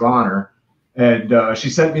massive honor. And she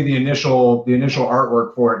sent me the initial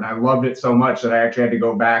artwork for it, and I loved it so much that I actually had to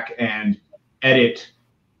go back and edit,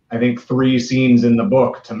 I think, 3 scenes in the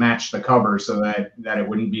book to match the cover so that it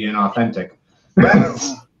wouldn't be inauthentic.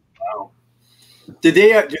 Wow. Did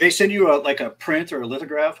they send you a print or a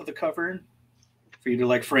lithograph of the cover for you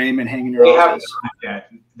to frame and hang in your office?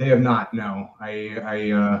 They have not. No,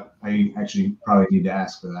 I actually probably need to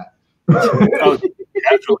ask for that. Oh,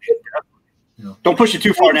 definitely. Don't push it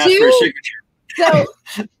too far and ask for a signature. So,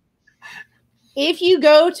 if you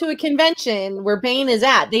go to a convention where Baen is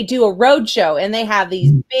at, they do a road show, and they have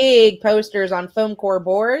these big posters on foam core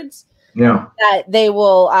boards. Yeah, that they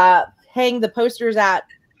will hang the posters at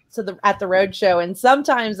the road show, and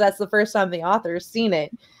sometimes that's the first time the author's seen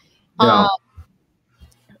it. Yeah.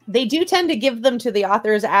 They do tend to give them to the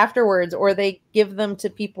authors afterwards, or they give them to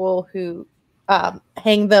people who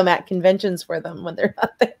hang them at conventions for them when they're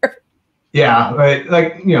not there. Yeah, but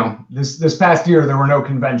this past year there were no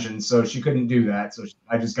conventions, so she couldn't do that. So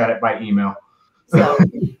I just got it by email. So,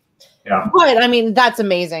 yeah. But I mean, that's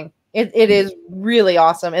amazing. It is really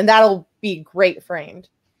awesome, and that'll be great framed.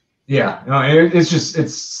 Yeah, no,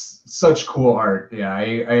 it's such cool art. Yeah,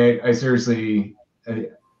 I seriously,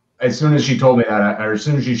 as soon as she told me that, or as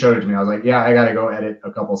soon as she showed it to me, I was like, yeah, I got to go edit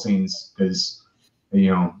a couple scenes because,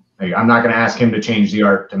 I'm not going to ask him to change the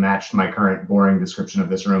art to match my current boring description of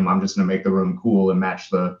this room. I'm just going to make the room cool and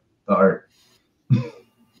match the art.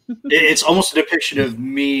 It's almost a depiction of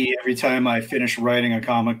me every time I finish writing a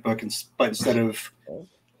comic book, but instead of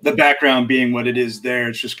the background being what it is there,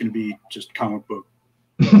 it's just going to be just comic book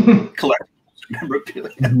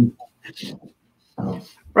collectibles.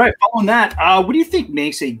 Right. Following that, what do you think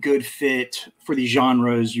makes a good fit for the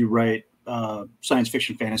genres you write, science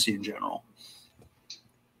fiction, fantasy in general?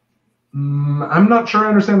 I'm not sure I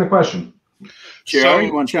understand the question. Jerry,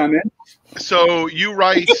 you want to chime in? So you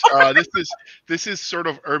write, this is sort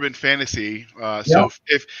of urban fantasy. Yeah.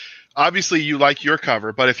 If obviously you like your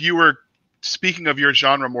cover, but if you were speaking of your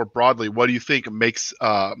genre more broadly, what do you think makes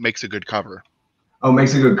a good cover? Oh,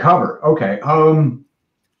 makes a good cover. Okay.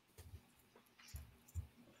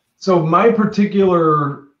 So my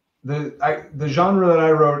particular the genre that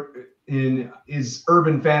I wrote in is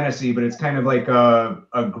urban fantasy, but it's kind of like a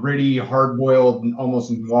gritty, hard-boiled,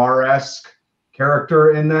 almost noir-esque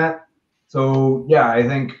character in that. So yeah, I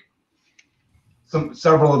think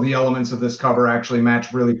several of the elements of this cover actually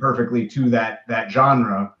match really perfectly to that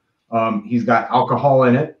genre. He's got alcohol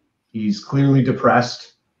in it. He's clearly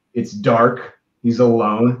depressed. It's dark. He's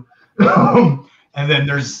alone. And then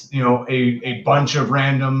there's a bunch of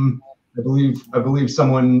random. I believe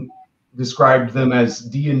someone described them as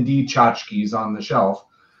D&D tchotchkes on the shelf.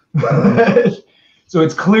 So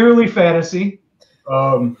it's clearly fantasy.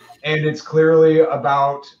 And it's clearly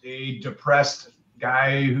about a depressed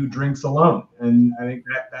guy who drinks alone. And I think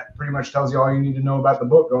that pretty much tells you all you need to know about the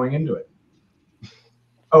book going into it.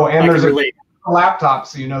 Oh, and there's a laptop,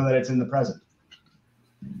 so you know that it's in the present.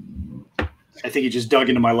 I think he just dug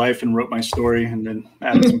into my life and wrote my story and then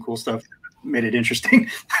added some cool stuff. Made it interesting.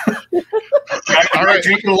 All right.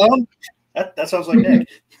 Drinking alone? That sounds like Nick.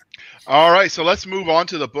 All right, so let's move on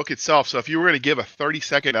to the book itself. So if you were going to give a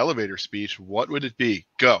 30-second elevator speech, what would it be?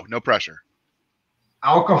 Go, no pressure.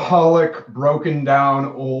 Alcoholic, broken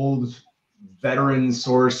down, old veteran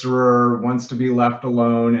sorcerer wants to be left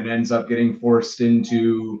alone and ends up getting forced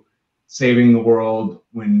into saving the world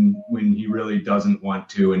when he really doesn't want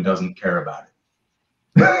to and doesn't care about it.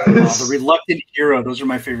 The reluctant hero. Those are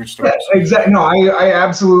my favorite stories. Exactly. No, I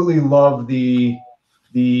absolutely love the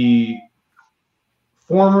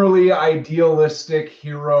formerly idealistic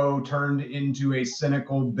hero turned into a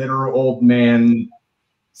cynical, bitter old man.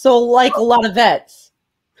 So like a lot of vets.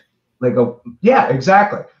 Yeah,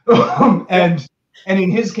 exactly. And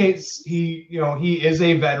in his case, he is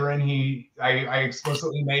a veteran. I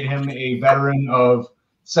explicitly made him a veteran of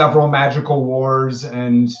several magical wars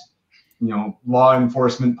and law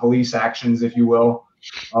enforcement, police actions, if you will,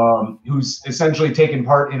 who's essentially taken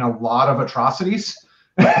part in a lot of atrocities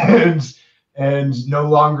and no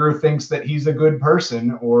longer thinks that he's a good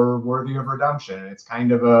person or worthy of redemption. It's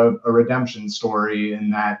kind of a redemption story in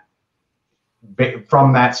that,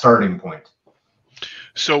 from that starting point.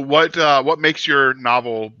 So what makes your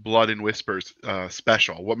novel Blood and Whispers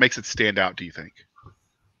special? What makes it stand out, do you think?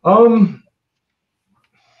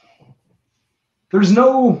 There's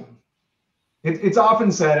no, it's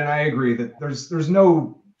often said, and I agree, that there's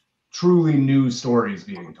no truly new stories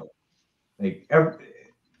being told.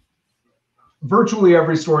 Virtually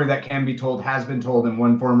every story that can be told has been told in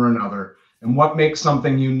one form or another. And what makes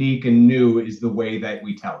something unique and new is the way that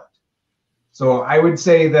we tell it. So I would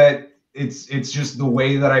say that it's just the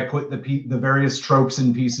way that I put the various tropes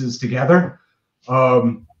and pieces together.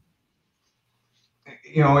 If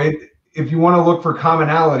you want to look for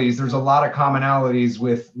commonalities, there's a lot of commonalities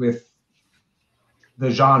with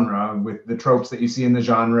the genre, with the tropes that you see in the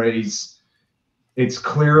genre. It's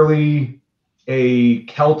clearly a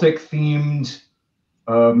Celtic themed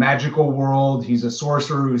magical world. He's a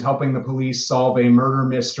sorcerer who's helping the police solve a murder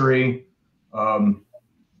mystery.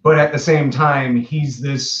 But at the same time, he's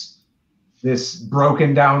this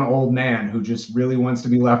broken down old man who just really wants to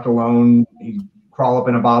be left alone. He crawl up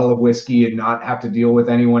in a bottle of whiskey and not have to deal with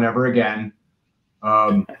anyone ever again.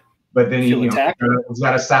 But then he's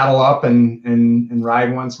got to saddle up and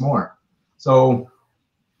ride once more. So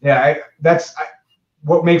yeah,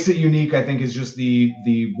 what makes it unique, I think, is just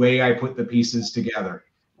the way I put the pieces together.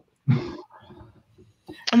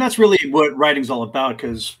 And that's really what writing's all about,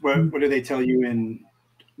 because what do they tell you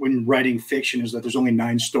when writing fiction is that there's only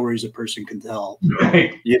 9 stories a person can tell.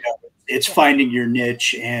 Right. It's finding your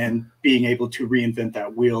niche and being able to reinvent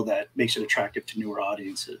that wheel that makes it attractive to newer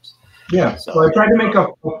audiences. Yeah. So I tried to make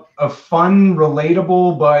a fun,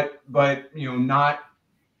 relatable, but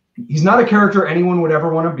he's not a character anyone would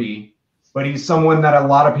ever want to be, but he's someone that a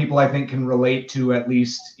lot of people, I think, can relate to, at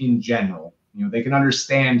least in general. They can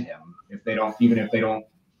understand him even if they don't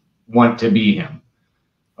want to be him.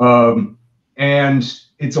 And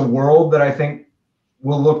it's a world that I think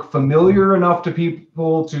will look familiar enough to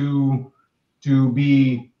people to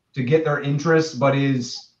get their interest, but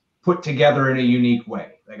is put together in a unique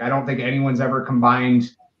way. I don't think anyone's ever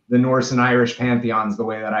combined the Norse and Irish pantheons the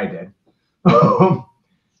way that I did.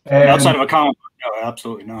 And outside of a comic book, no,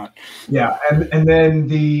 absolutely not. Yeah, and then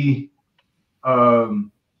the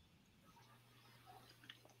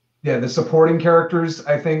supporting characters,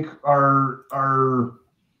 I think, are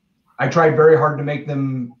I tried very hard to make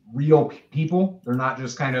them real people. They're not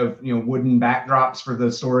just kind of wooden backdrops for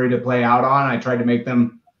the story to play out on. I tried to make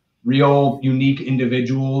them real, unique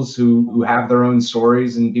individuals who have their own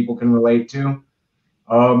stories and people can relate to.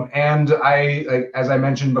 And as I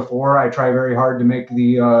mentioned before, I try very hard to make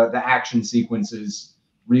the action sequences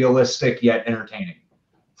realistic yet entertaining.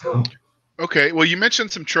 Okay, well, you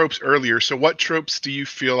mentioned some tropes earlier. So what tropes do you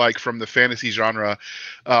feel like from the fantasy genre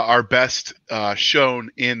are best shown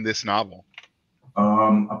in this novel?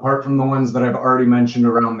 Apart from the ones that I've already mentioned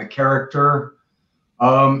around the character,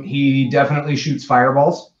 he definitely shoots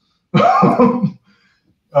fireballs. I'd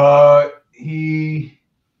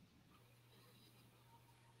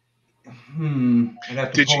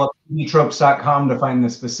have to pull up tropes.com to find the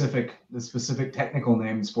specific technical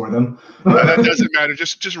names for them. That doesn't matter.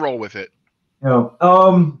 Just roll with it. He's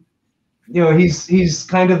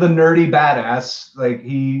kind of the nerdy badass.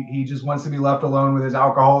 He just wants to be left alone with his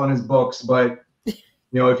alcohol and his books, but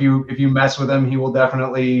you know, if you mess with him, he will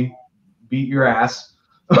definitely beat your ass.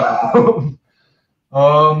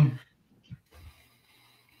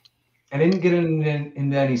 I didn't get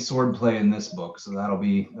into any swordplay in this book, so that'll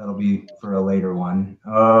be for a later one.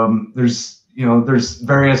 There's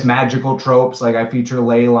various magical tropes, like I feature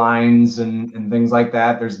ley lines and things like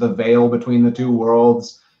that. There's the veil between the two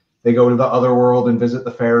worlds. They go to the other world and visit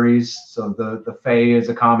the fairies. So the fae is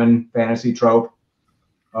a common fantasy trope.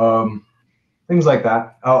 Things like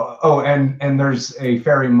that. And there's a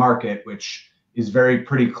fairy market, which is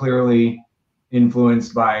pretty clearly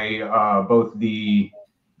influenced by both the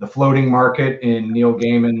floating market in Neil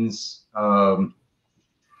Gaiman's. Why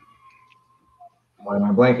am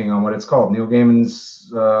I blanking on what it's called? Neil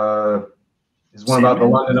Gaiman's is one about the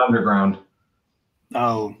London Underground.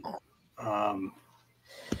 Oh.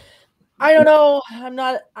 I don't know. I'm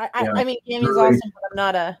not. I mean, Gaiman's awesome, but I'm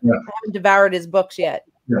not I haven't devoured his books yet.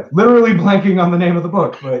 Yeah, literally blanking on the name of the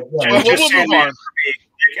book, but yeah. We'll move on.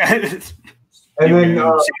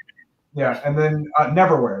 And then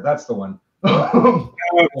Neverwhere. That's the one. The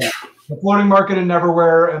floating market in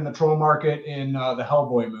Neverwhere and the troll market in the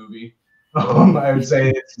Hellboy movie. I would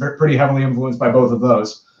say it's pretty heavily influenced by both of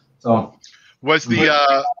those. So, was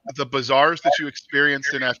the bazaars that you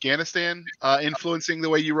experienced in Afghanistan influencing the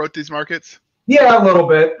way you wrote these markets? Yeah, a little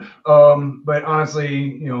bit. But honestly,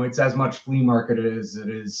 you know, it's as much flea market as it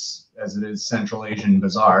is Central Asian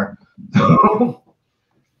bazaar.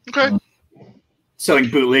 Okay. Selling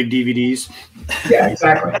bootleg DVDs. Yeah,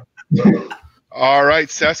 exactly. All right,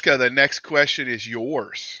 Cisca, the next question is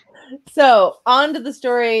yours. So, on to the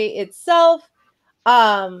story itself.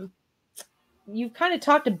 You've kind of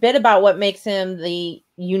talked a bit about what makes him the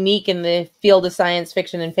unique in the field of science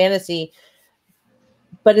fiction and fantasy.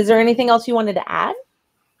 But is there anything else you wanted to add?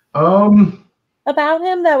 About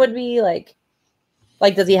him that would be like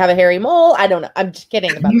does he have a hairy mole? I don't know. I'm just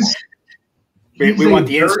kidding about that. We want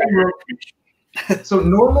the inside. So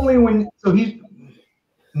normally when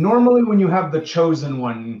you have the chosen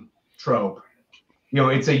one trope, you know,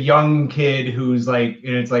 it's a young kid who's like,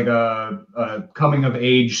 and it's like a coming of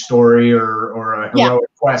age story or a heroic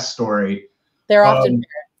quest story. They're often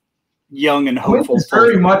young and hopeful. He's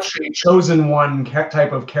very much a chosen one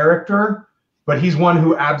type of character, but he's one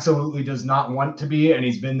who absolutely does not want to be, and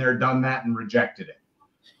he's been there, done that, and rejected it.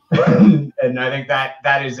 And I think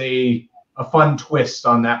that is a fun twist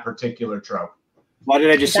on that particular trope. Why did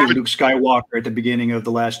I just see Luke Skywalker at the beginning of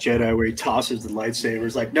The Last Jedi where he tosses the lightsaber?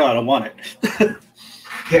 It's like, no, I don't want it.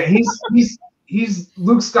 Yeah, he's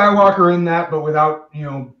Luke Skywalker in that, but without, you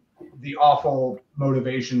know, the awful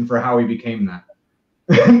motivation for how he became that.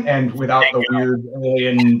 And without the weird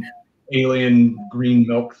alien green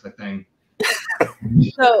milk thing.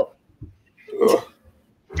 So,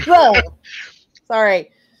 well,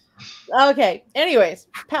 sorry. Okay. Anyways,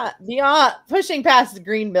 beyond pushing past the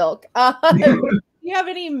green milk, do you have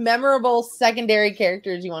any memorable secondary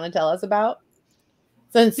characters you want to tell us about?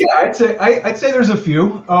 I'd say there's a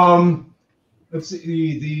few. Let's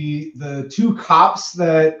see, the two cops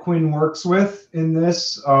that Quinn works with in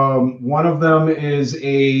this. One of them is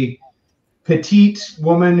a petite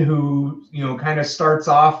woman who, you know, kind of starts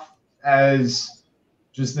off as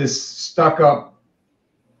just this stuck-up,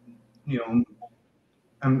 you know.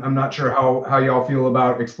 I'm not sure how y'all feel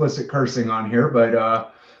about explicit cursing on here,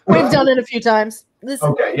 but we've done it a few times.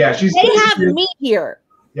 Okay, yeah, they have me here.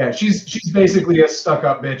 Yeah, she's basically a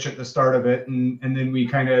stuck-up bitch at the start of it, and then we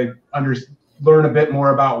kind of learn a bit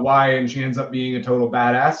more about why, and she ends up being a total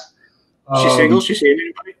badass. She's single? She's seeing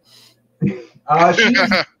anybody?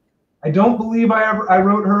 I don't believe I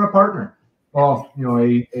wrote her a partner. Well, you know,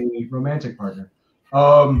 a romantic partner.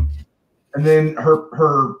 And then her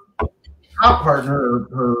top partner,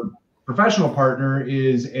 her professional partner,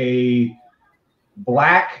 is a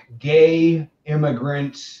black gay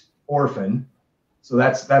immigrant orphan. So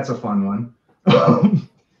that's a fun one.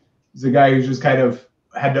 He's a guy who's just kind of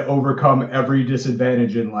had to overcome every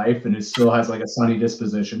disadvantage in life and still has like a sunny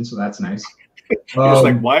disposition. So that's nice. Just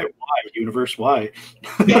like, why, universe, why?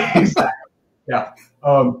 Exactly. Yeah.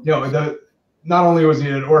 You know, not only was he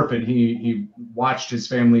an orphan, he watched his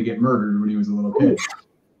family get murdered when he was a little kid.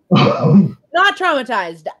 Not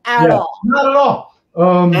traumatized at all. Not at all.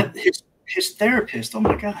 His therapist. Oh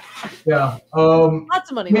my god. Yeah.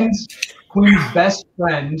 Lots of money. Quinn's best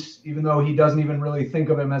friend, even though he doesn't even really think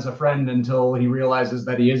of him as a friend until he realizes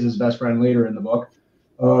that he is his best friend later in the book.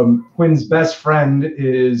 Quinn's best friend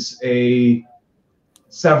is a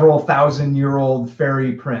several 1,000-year-old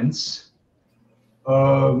fairy prince.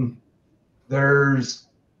 There's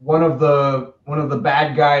one of the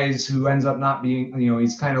bad guys who ends up not being, you know,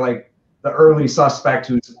 he's kind of like early suspect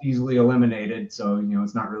who's easily eliminated, so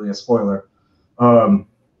it's not really a spoiler.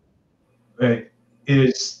 It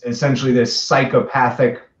is essentially this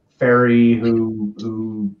psychopathic fairy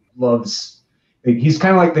who loves. He's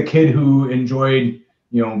kind of like the kid who enjoyed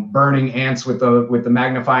burning ants with the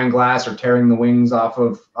magnifying glass or tearing the wings off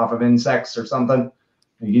of insects or something.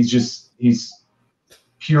 He's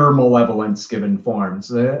pure malevolence given form.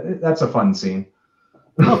 So that's a fun scene.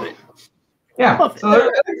 Love it. Yeah. Love it.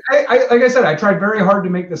 So like I said, I tried very hard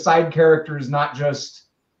to make the side characters not just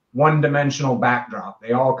one-dimensional backdrop.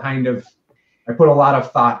 They all I put a lot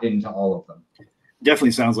of thought into all of them.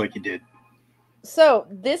 Definitely sounds like you did. So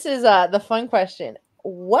this is the fun question.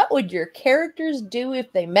 What would your characters do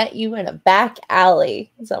if they met you in a back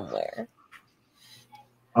alley somewhere?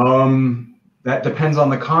 That depends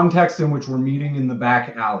on the context in which we're meeting in the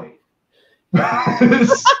back alley.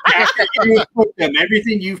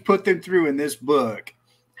 Everything you've put them through in this book,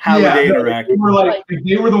 how would they interact?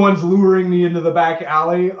 They were the ones luring me into the back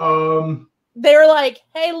alley. They were like,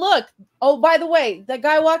 hey, look. Oh, by the way, the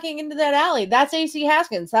guy walking into that alley, that's AC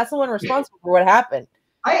Haskins. That's the one responsible for what happened.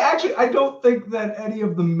 I don't think that any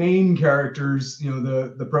of the main characters,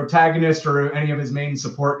 the protagonist or any of his main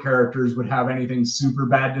support characters would have anything super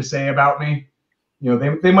bad to say about me.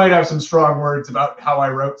 They might have some strong words about how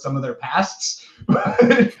I wrote some of their pasts,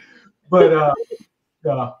 but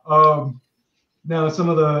no, some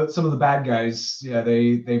of the bad guys,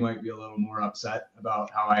 they might be a little more upset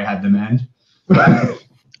about how I had them end.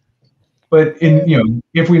 But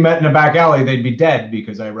if we met in a back alley, they'd be dead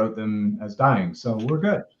because I wrote them as dying. So we're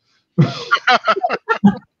good.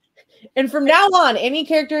 And from now on, any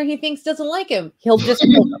character he thinks doesn't like him, he'll just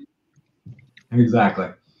kill them. Exactly.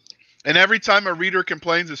 And every time a reader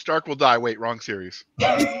complains that Stark will die, wait, wrong series.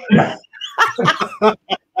 I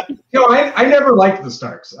never liked the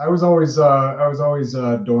Starks. I was always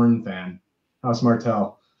a Dorne fan. House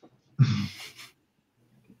Martell.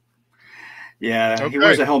 Yeah, okay. He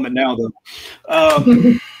wears a helmet now, though.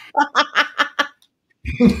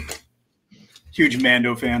 Huge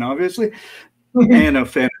Mando fan, obviously, and a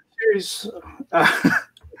fan of the series.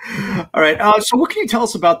 All right. So, what can you tell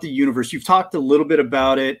us about the universe? You've talked a little bit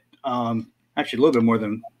about it. Actually, a little bit more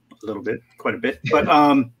than a little bit, quite a bit. But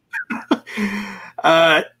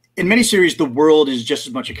in many series, the world is just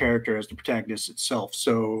as much a character as the protagonist itself.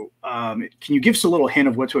 So, can you give us a little hint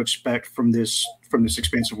of what to expect from this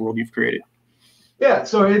expansive world you've created? Yeah,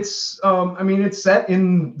 so it's it's set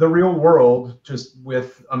in the real world, just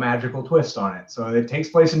with a magical twist on it. So it takes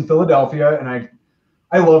place in Philadelphia, and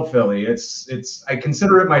I love Philly. I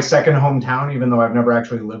consider it my second hometown, even though I've never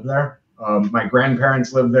actually lived there. My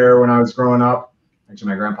grandparents lived there when I was growing up. Actually,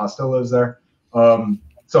 my grandpa still lives there.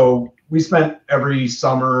 So we spent every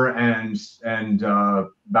summer and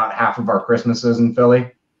about half of our Christmases in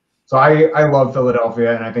Philly. So I love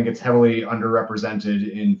Philadelphia, and I think it's heavily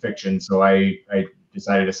underrepresented in fiction. So I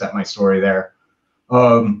decided to set my story there.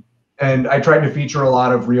 And I tried to feature a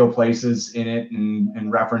lot of real places in it and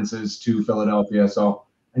references to Philadelphia. So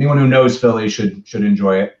anyone who knows Philly should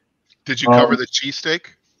enjoy it. Did you cover the cheesesteak?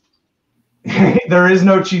 There is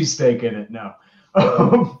no cheesesteak in it, no.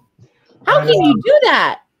 How can you do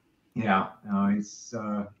that? Yeah, no, he's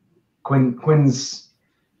Quinn's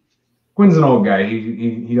an old guy.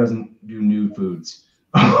 He doesn't do new foods.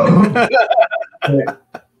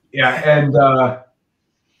 Yeah, and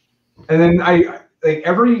then I like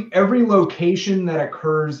every location that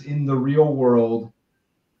occurs in the real world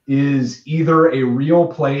is either a real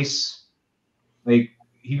place. Like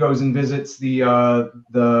he goes and visits the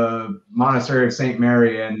monastery of Saint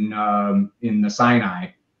Mary in the Sinai,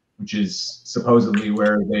 which is supposedly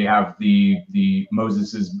where they have the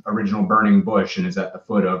Moses's original burning bush, and is at the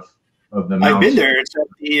foot of the mountain. I've been there. It's at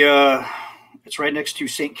it's right next to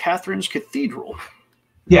St. Catherine's Cathedral.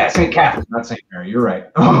 Yeah, St. Catherine, not St. Mary. You're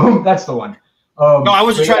right. That's the one. No, I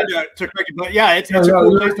wasn't trying to correct you, but yeah, it's a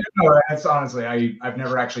cool place. No, it's honestly, I've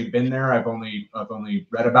never actually been there. I've only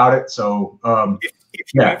read about it. So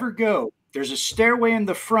if you ever go, there's a stairway in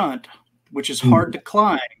the front, which is hard to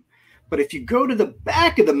climb. But if you go to the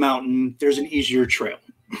back of the mountain, there's an easier trail.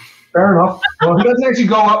 Fair enough. Well, he doesn't actually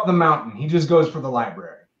go up the mountain. He just goes for the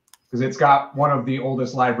library because it's got one of the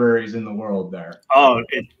oldest libraries in the world there. Oh,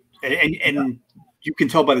 and you can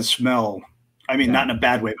tell by the smell. I mean, not in a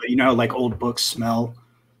bad way, but you know how like old books smell.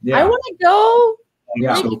 Yeah. I want to go.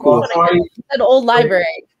 Yeah, so cool. An old library.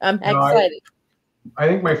 I'm excited. I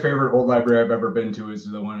think my favorite old library I've ever been to is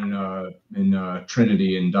the one in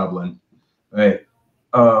Trinity in Dublin. Right.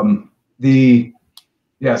 So he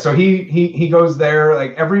goes there.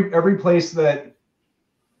 Like every place that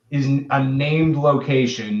is a named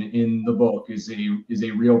location in the book, is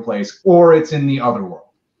a real place, or it's in the other world.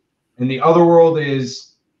 And the other world is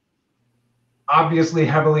obviously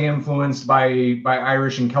heavily influenced by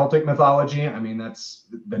Irish and Celtic mythology. I mean, that's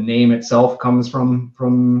the name itself comes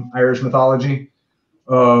from Irish mythology.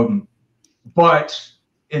 But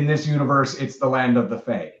in this universe, it's the land of the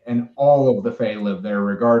Fae, and all of the Fae live there,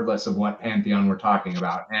 regardless of what pantheon we're talking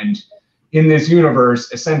about. And in this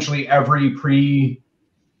universe, essentially every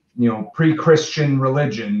pre-Christian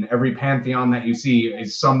religion, every pantheon that you see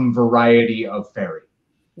is some variety of fairy.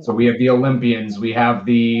 So we have the Olympians, we have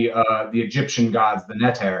the Egyptian gods, the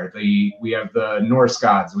Neter, we have the Norse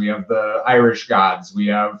gods, we have the Irish gods, we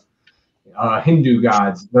have Hindu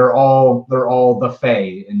gods. They're all the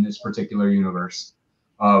Fae in this particular universe,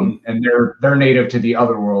 and they're native to the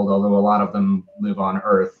other world, although a lot of them live on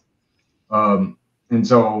Earth. And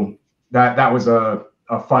so that was a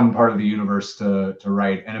fun part of the universe to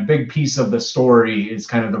write, and a big piece of the story is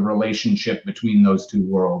kind of the relationship between those two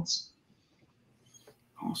worlds.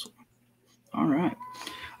 Awesome. All right.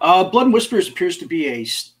 Blood and Whispers appears to be a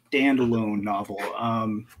standalone novel.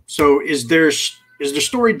 So is there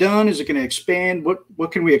story done? Is it going to expand?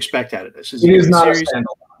 What can we expect out of this? It is not a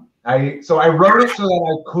standalone. So I wrote it so that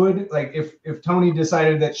I could, like, if Tony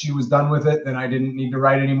decided that she was done with it, then I didn't need to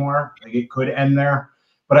write anymore. Like, it could end there.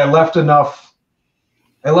 But I left enough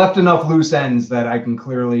loose ends that I can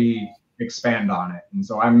clearly expand on it. And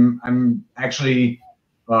so I'm actually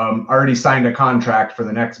already signed a contract for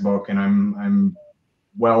the next book, and I'm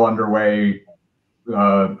well underway.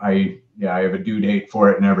 I have a due date for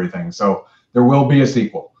it and everything. So there will be a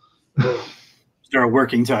sequel. Is there a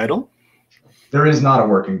working title? There is not a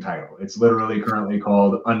working title. It's literally currently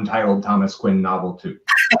called Untitled Thomas Quinn Novel 2.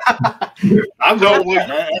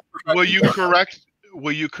 Will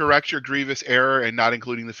you correct your grievous error and not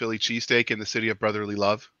including the Philly cheesesteak in the City of Brotherly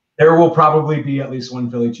Love? There will probably be at least one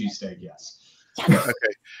Philly cheesesteak, yes. Okay.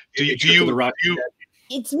 Do you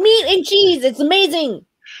It's meat and cheese. It's amazing.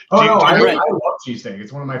 I love cheesesteak.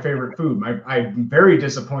 It's one of my favorite food. I'm very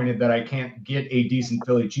disappointed that I can't get a decent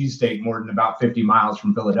Philly cheesesteak more than about 50 miles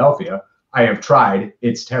from Philadelphia. I have tried.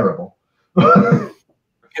 It's terrible.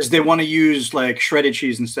 Because they want to use like shredded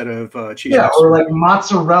cheese instead of cheese. Yeah, or like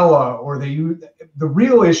mozzarella, or the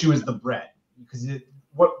real issue is the bread, because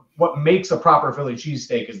what makes a proper Philly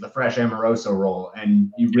cheesesteak is the fresh Amoroso roll,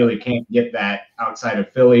 and you really can't get that outside of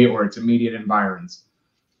Philly or its immediate environs.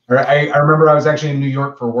 I remember I was actually in New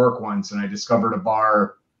York for work once, and I discovered a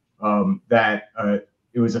bar that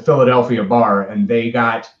it was a Philadelphia bar, and they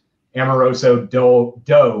got Amoroso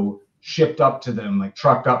dough shipped up to them, like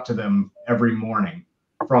trucked up to them every morning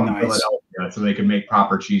from Philadelphia, so they could make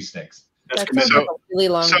proper cheesesteaks. That's a really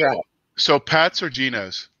long drive. So Pat's or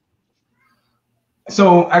Gino's?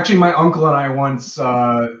 So actually, my uncle and I once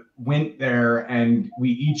went there, and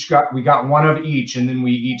we got one of each, and then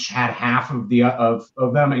we each had half of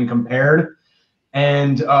them and compared.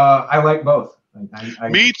 And I like both.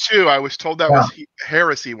 Me too. I was told that was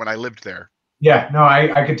heresy when I lived there. Yeah, no,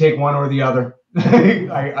 I could take one or the other.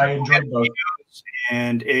 I enjoyed both.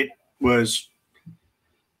 And it was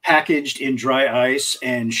packaged in dry ice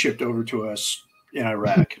and shipped over to us in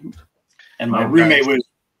Iraq. And my roommate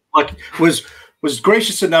was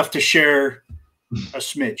gracious enough to share a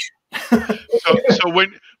smidge. So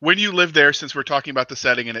when you lived there, since we're talking about the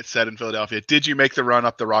setting and it's set in Philadelphia, did you make the run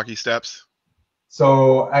up the Rocky Steps?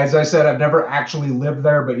 So as I said, I've never actually lived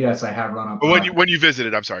there, but yes, I have run up. When you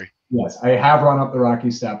visited, I'm sorry. Yes, I have run up the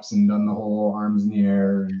Rocky Steps and done the whole arms in the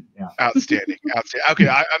air. And, yeah. Outstanding. Okay,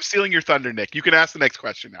 I'm stealing your thunder, Nick. You can ask the next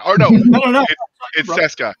question now. Or no, no. It's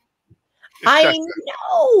Cisca. I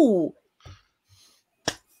know.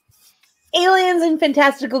 Aliens and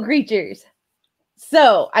fantastical creatures.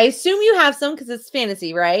 So I assume you have some because it's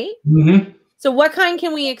fantasy, right? Mm-hmm. So what kind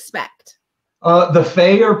can we expect? The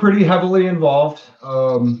Fae are pretty heavily involved.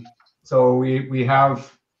 So we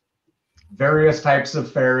have various types of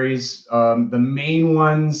fairies. The main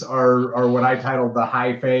ones are what I titled the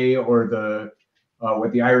High Fae, or the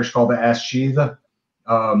what the Irish call the Aesheath.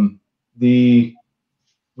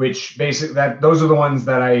 Which basically those are the ones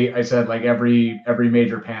that I said, like every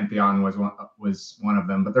major pantheon was one of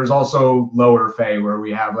them. But there's also lower Fae where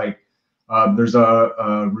we have like there's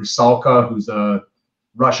a Rusalka, who's a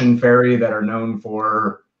Russian fairy that are known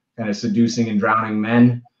for kind of seducing and drowning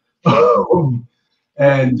men.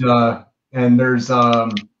 And there's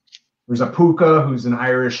a Puka, who's an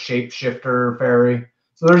Irish shapeshifter fairy.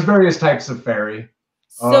 So there's various types of fairy.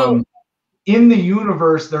 So in the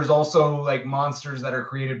universe, there's also like monsters that are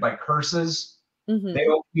created by curses. Mm-hmm. They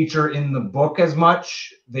don't feature in the book as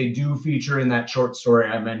much. They do feature in that short story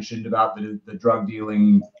I mentioned about the drug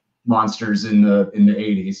dealing monsters in the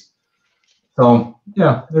 80s. So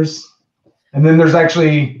yeah, there's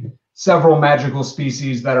actually several magical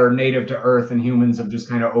species that are native to Earth and humans have just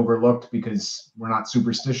kind of overlooked because we're not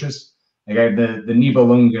superstitious. Like the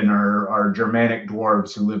Nibelungen are Germanic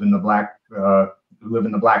dwarves who live in the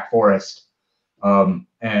Black Forest,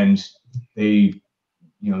 and they,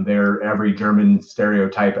 they're every German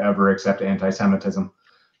stereotype ever except anti-Semitism.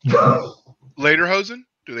 Lederhosen?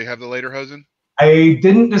 Do they have the Lederhosen? I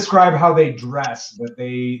didn't describe how they dress, but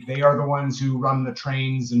they are the ones who run the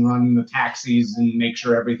trains and run the taxis and make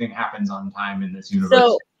sure everything happens on time in this universe.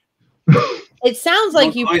 So it sounds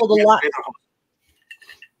like you pulled a lot.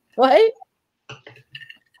 What?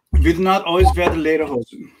 Will not always wear the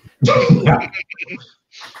Lederhosen. Yeah.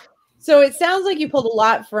 So it sounds like you pulled a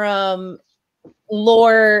lot from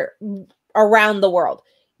lore around the world.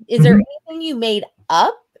 Is there anything you made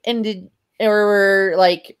up or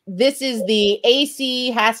like this is the AC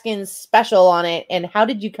Haskins special on it, and how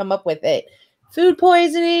did you come up with it? Food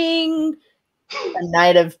poisoning, a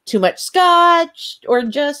night of too much scotch, or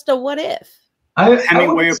just a what if? Let's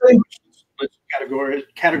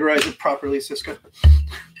categorize it properly, Cisca.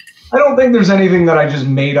 I don't think there's anything that I just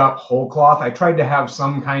made up whole cloth. I tried to have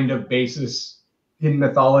some kind of basis in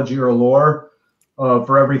mythology or lore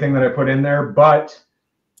for everything that I put in there, but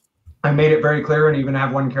I made it very clear and even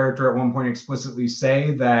have one character at one point explicitly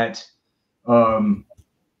say that,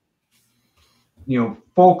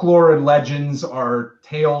 folklore and legends are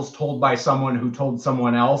tales told by someone who told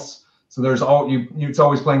someone else. So it's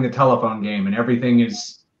always playing the telephone game and everything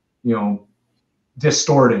is,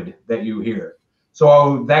 distorted that you hear.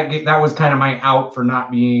 So that was kind of my out for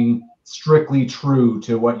not being strictly true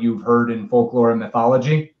to what you've heard in folklore and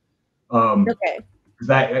mythology. Okay.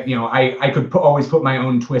 That I could always put my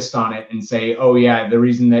own twist on it and say, oh yeah, the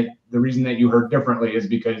reason that you heard differently is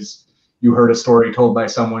because you heard a story told by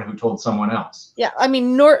someone who told someone else. Yeah, I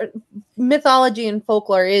mean, mythology and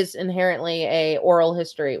folklore is inherently a oral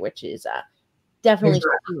history, which is definitely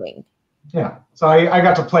doing. Yeah, so I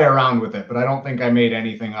got to play around with it, but I don't think I made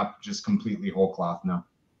anything up just completely whole cloth. No.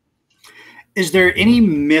 Is there any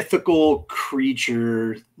mythical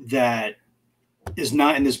creature that is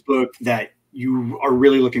not in this book that you are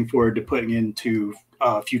really looking forward to putting into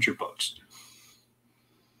future books?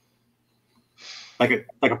 Like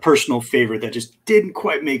a personal favorite that just didn't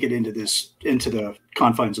quite make it into the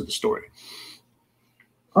confines of the story.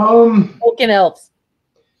 Folk and elves.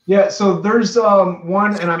 Yeah, so there's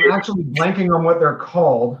one, and I'm actually blanking on what they're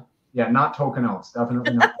called. Yeah, not token elves,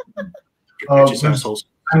 definitely not.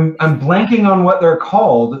 I'm blanking on what they're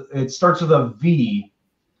called. It starts with a V,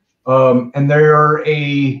 and they're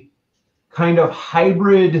a kind of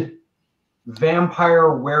hybrid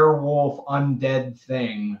vampire, werewolf, undead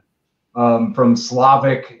thing from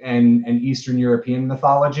Slavic and Eastern European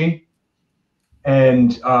mythology,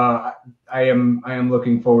 and I am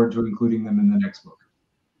looking forward to including them in the next book.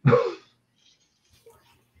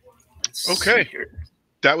 Okay,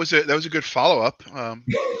 that was a good follow up. Hold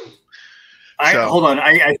on,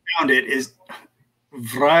 I found it. Is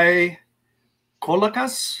Vry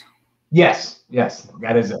Kolakas? Yes,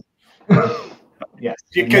 that is it. Yes,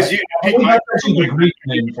 because that's actually the Greek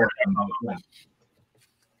name for them.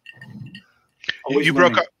 You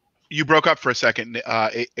broke up for a second,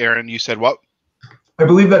 Aaron. You said what? I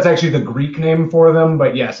believe that's actually the Greek name for them,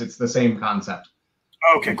 but yes, it's the same concept.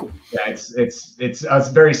 Okay, cool. Yeah, it's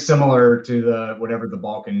very similar to whatever the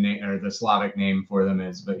Balkan name or the Slavic name for them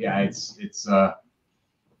is, but yeah, it's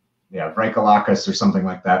Vrykalakas or something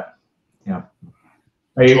like that. Yeah.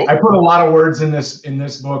 I put a lot of words in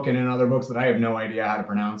this book and in other books that I have no idea how to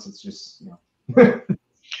pronounce. It's just,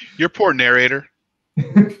 Your poor narrator.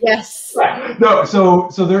 Yes. No, so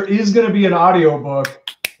there is going to be an audio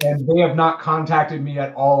book, and they have not contacted me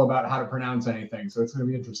at all about how to pronounce anything, so it's going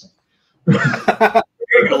to be interesting.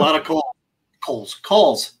 A lot of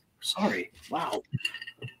calls. Sorry. Wow.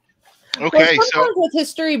 Okay, well, so with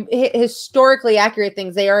historically accurate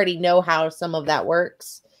things, they already know how some of that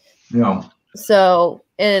works. Yeah. So,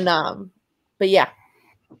 but yeah.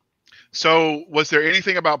 So, was there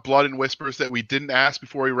anything about Blood and Whispers that we didn't ask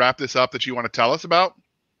before we wrap this up that you want to tell us about?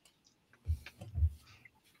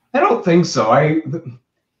 I don't think so. I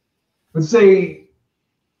would say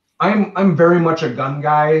I'm very much a gun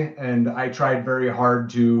guy, and I tried very hard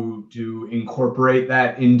to incorporate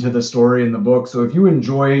that into the story in the book. So if you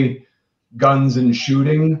enjoy guns and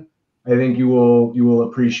shooting, I think you will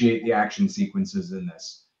appreciate the action sequences in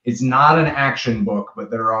this. It's not an action book,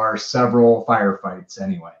 but there are several firefights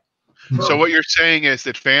anyway. So what you're saying is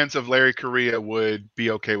that fans of Larry Correia would be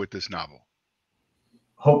okay with this novel?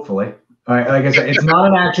 Hopefully. Like I said, it's not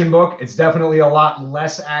an action book. It's definitely a lot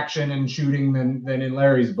less action and shooting than in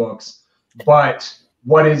Larry's books. But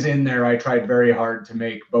what is in there, I tried very hard to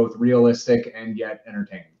make both realistic and yet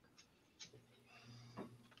entertaining.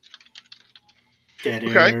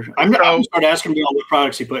 Okay. I'm gonna start asking him what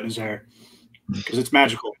products he put in his hair because it's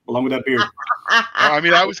magical, along with that beard. I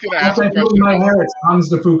mean, I was going to ask I put in my hair, it's Hans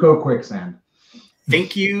de Foucault quicksand.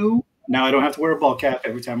 Thank you. Now I don't have to wear a ball cap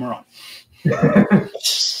every time we're on.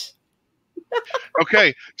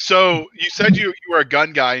 Okay, so you said you were a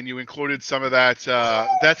gun guy and you included some of that.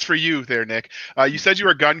 That's for you there, Nick. You said you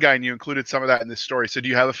were a gun guy and you included some of that in this story. So do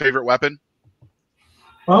you have a favorite weapon?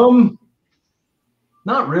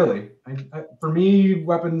 Not really. For me,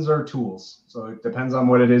 weapons are tools. So it depends on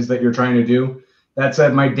what it is that you're trying to do. That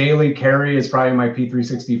said, my daily carry is probably my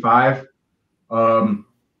P365.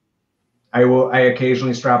 I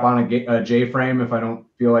occasionally strap on a J-frame if I don't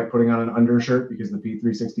feel like putting on an undershirt because the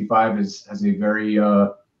P365 has a very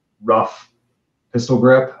rough pistol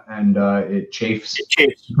grip and it chafes. It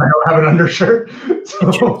chafes. I don't have an undershirt.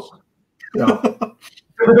 So,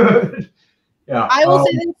 yeah. I will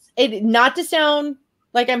say this, not to sound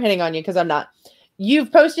like I'm hitting on you because I'm not.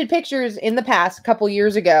 You've posted pictures in the past, a couple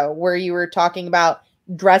years ago, where you were talking about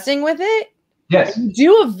dressing with it. Yes. You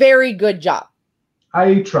do a very good job.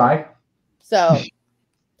 I try. So.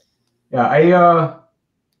 Yeah, I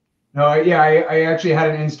actually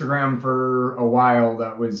had an Instagram for a while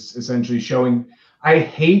that was essentially showing. I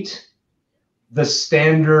hate the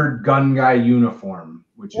standard gun guy uniform,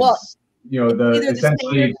 which is the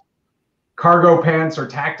essentially cargo pants or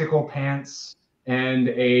tactical pants and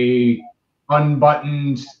a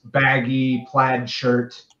unbuttoned baggy plaid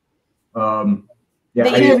shirt. They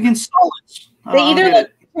either look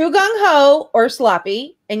too gung-ho or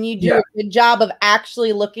sloppy, and you do a good job of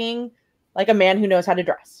actually looking like a man who knows how to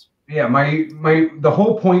dress. Yeah, the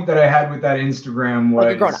whole point that I had with that Instagram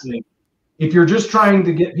was if you're just trying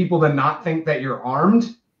to get people to not think that you're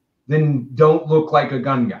armed, then don't look like a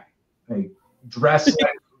gun guy. Like dress,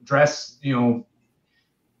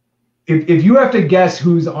 if you have to guess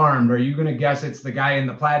who's armed, are you going to guess it's the guy in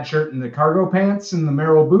the plaid shirt and the cargo pants and the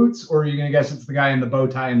Merrill boots, or are you going to guess it's the guy in the bow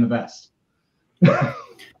tie and the vest?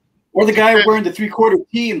 Or the guy wearing the 3/4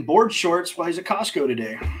 tee and board shorts while he's at Costco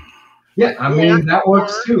today. Yeah, I mean that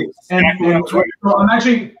works too. And I'm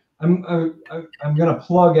going to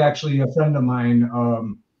plug actually a friend of mine,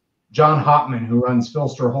 John Hopman, who runs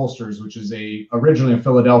Filster Holsters, which is originally a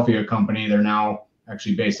Philadelphia company. They're now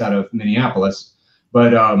actually based out of Minneapolis,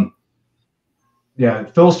 but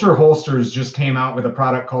Filster Holsters just came out with a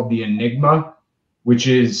product called the Enigma, which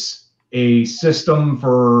is a system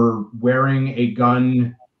for wearing a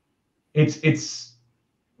gun. It's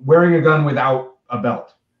wearing a gun without a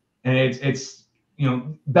belt, and it's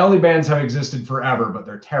belly bands have existed forever, but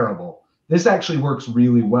they're terrible. This actually works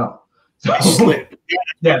really well. So,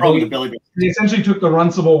 they essentially took the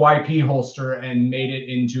Runcible YP holster and made it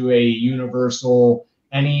into a universal.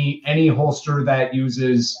 Any holster that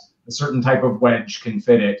uses a certain type of wedge can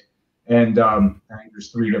fit it, and I think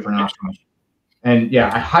there's 3 different options. And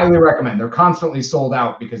I highly recommend. They're constantly sold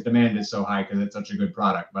out because demand is so high because it's such a good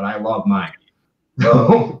product. But I love mine.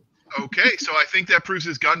 Okay, so I think that proves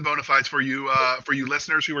his gun bona fides for you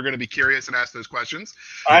listeners who are going to be curious and ask those questions.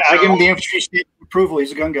 I give him the infantry state approval.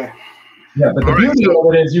 He's a gun guy. Yeah, but the beauty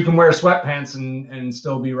of it is you can wear sweatpants and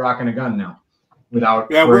still be rocking a gun now without.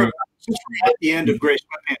 Yeah, we're at the end of gray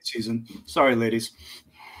sweatpants season. Sorry, ladies.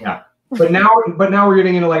 Yeah. But now we're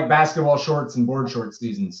getting into like basketball shorts and board shorts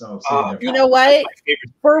season. So you know what?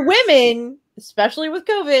 For women, especially with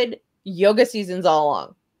COVID, yoga season's all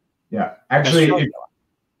along. Yeah, actually,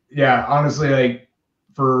 honestly, like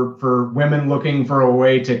for women looking for a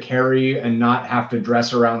way to carry and not have to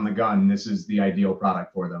dress around the gun, this is the ideal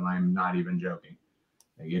product for them. I'm not even joking.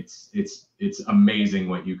 Like it's amazing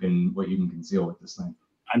what you can conceal with this thing.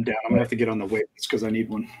 I'm down. I'm gonna have to get on the wait list because I need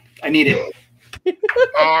one. I need it.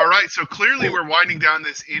 All right, so clearly we're winding down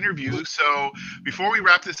this interview. So before we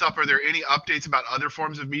wrap this up, are there any updates about other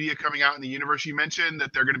forms of media coming out in the universe? You mentioned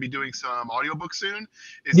that they're going to be doing some audiobooks soon.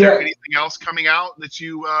 Is there anything else coming out that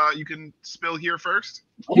you can spill here first?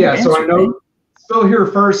 Yeah, so I know spill here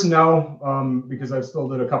first, no, because I've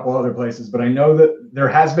spilled it a couple other places, but I know that there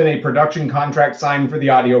has been a production contract signed for the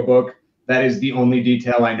audiobook. That is the only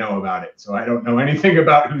detail I know about it. So I don't know anything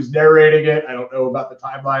about who's narrating it. I don't know about the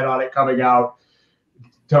timeline on it coming out.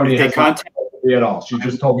 Tony has not told me at all. She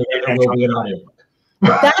just told me that there will be an audiobook.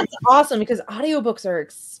 That's awesome because audiobooks are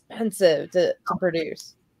expensive to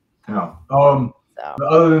produce. No.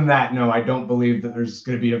 Other than that, no, I don't believe that there's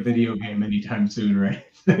going to be a video game anytime soon or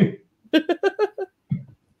anything.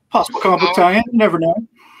 Possible comic book tie-in. Never know.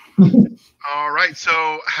 All right.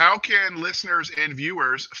 So how can listeners and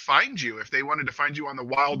viewers find you if they wanted to find you on the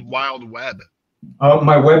wild, wild web?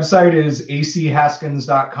 My website is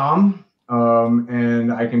achaskins.com,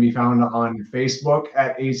 and I can be found on Facebook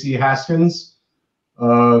at AC Haskins.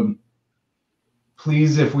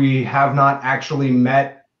 Please, if we have not actually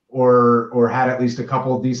met or had at least a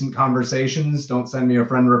couple of decent conversations, don't send me a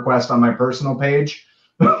friend request on my personal page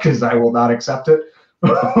because I will not accept it.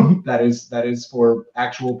 That is for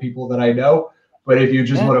actual people that I know. But if you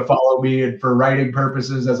just want to follow me for writing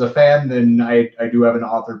purposes as a fan, then I do have an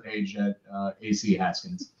author page at AC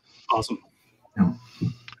Haskins. Awesome. Yeah.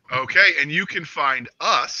 Okay, and you can find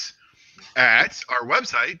us at our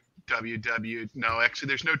website, no, actually,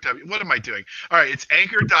 there's no W. What am I doing? All right, it's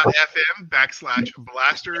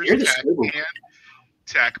anchor.fm/blasters and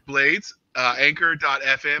tack blades.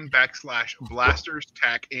 Anchor.fm /blasters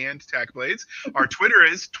tack and tack blades. Our Twitter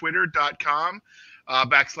is twitter.com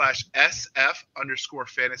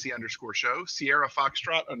 /SF_fantasy_show, Sierra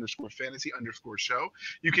Foxtrot _fantasy_ show.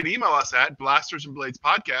 You can email us at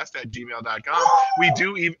blastersandbladespodcast@gmail.com. We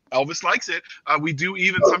do even, Elvis likes it. We do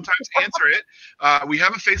even sometimes answer it. We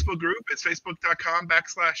have a Facebook group. It's facebook.com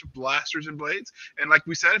 /blastersandblades. And like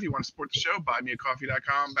we said, if you want to support the show,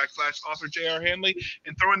 buymeacoffee.com /author J.R. Handley,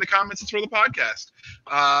 and throw in the comments for the podcast.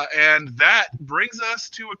 And that brings us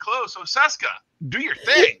to a close. So Cisca, do your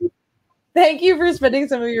thing. Thank you for spending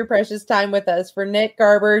some of your precious time with us. For Nick,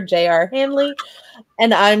 Garber, J.R. Handley,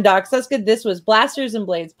 and I'm Doc Cisca. This was Blasters and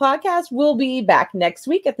Blades podcast. We'll be back next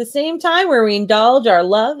week at the same time where we indulge our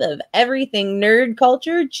love of everything nerd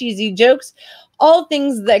culture, cheesy jokes, all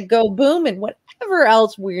things that go boom, and whatever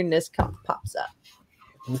else weirdness pops up.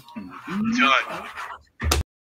 Done.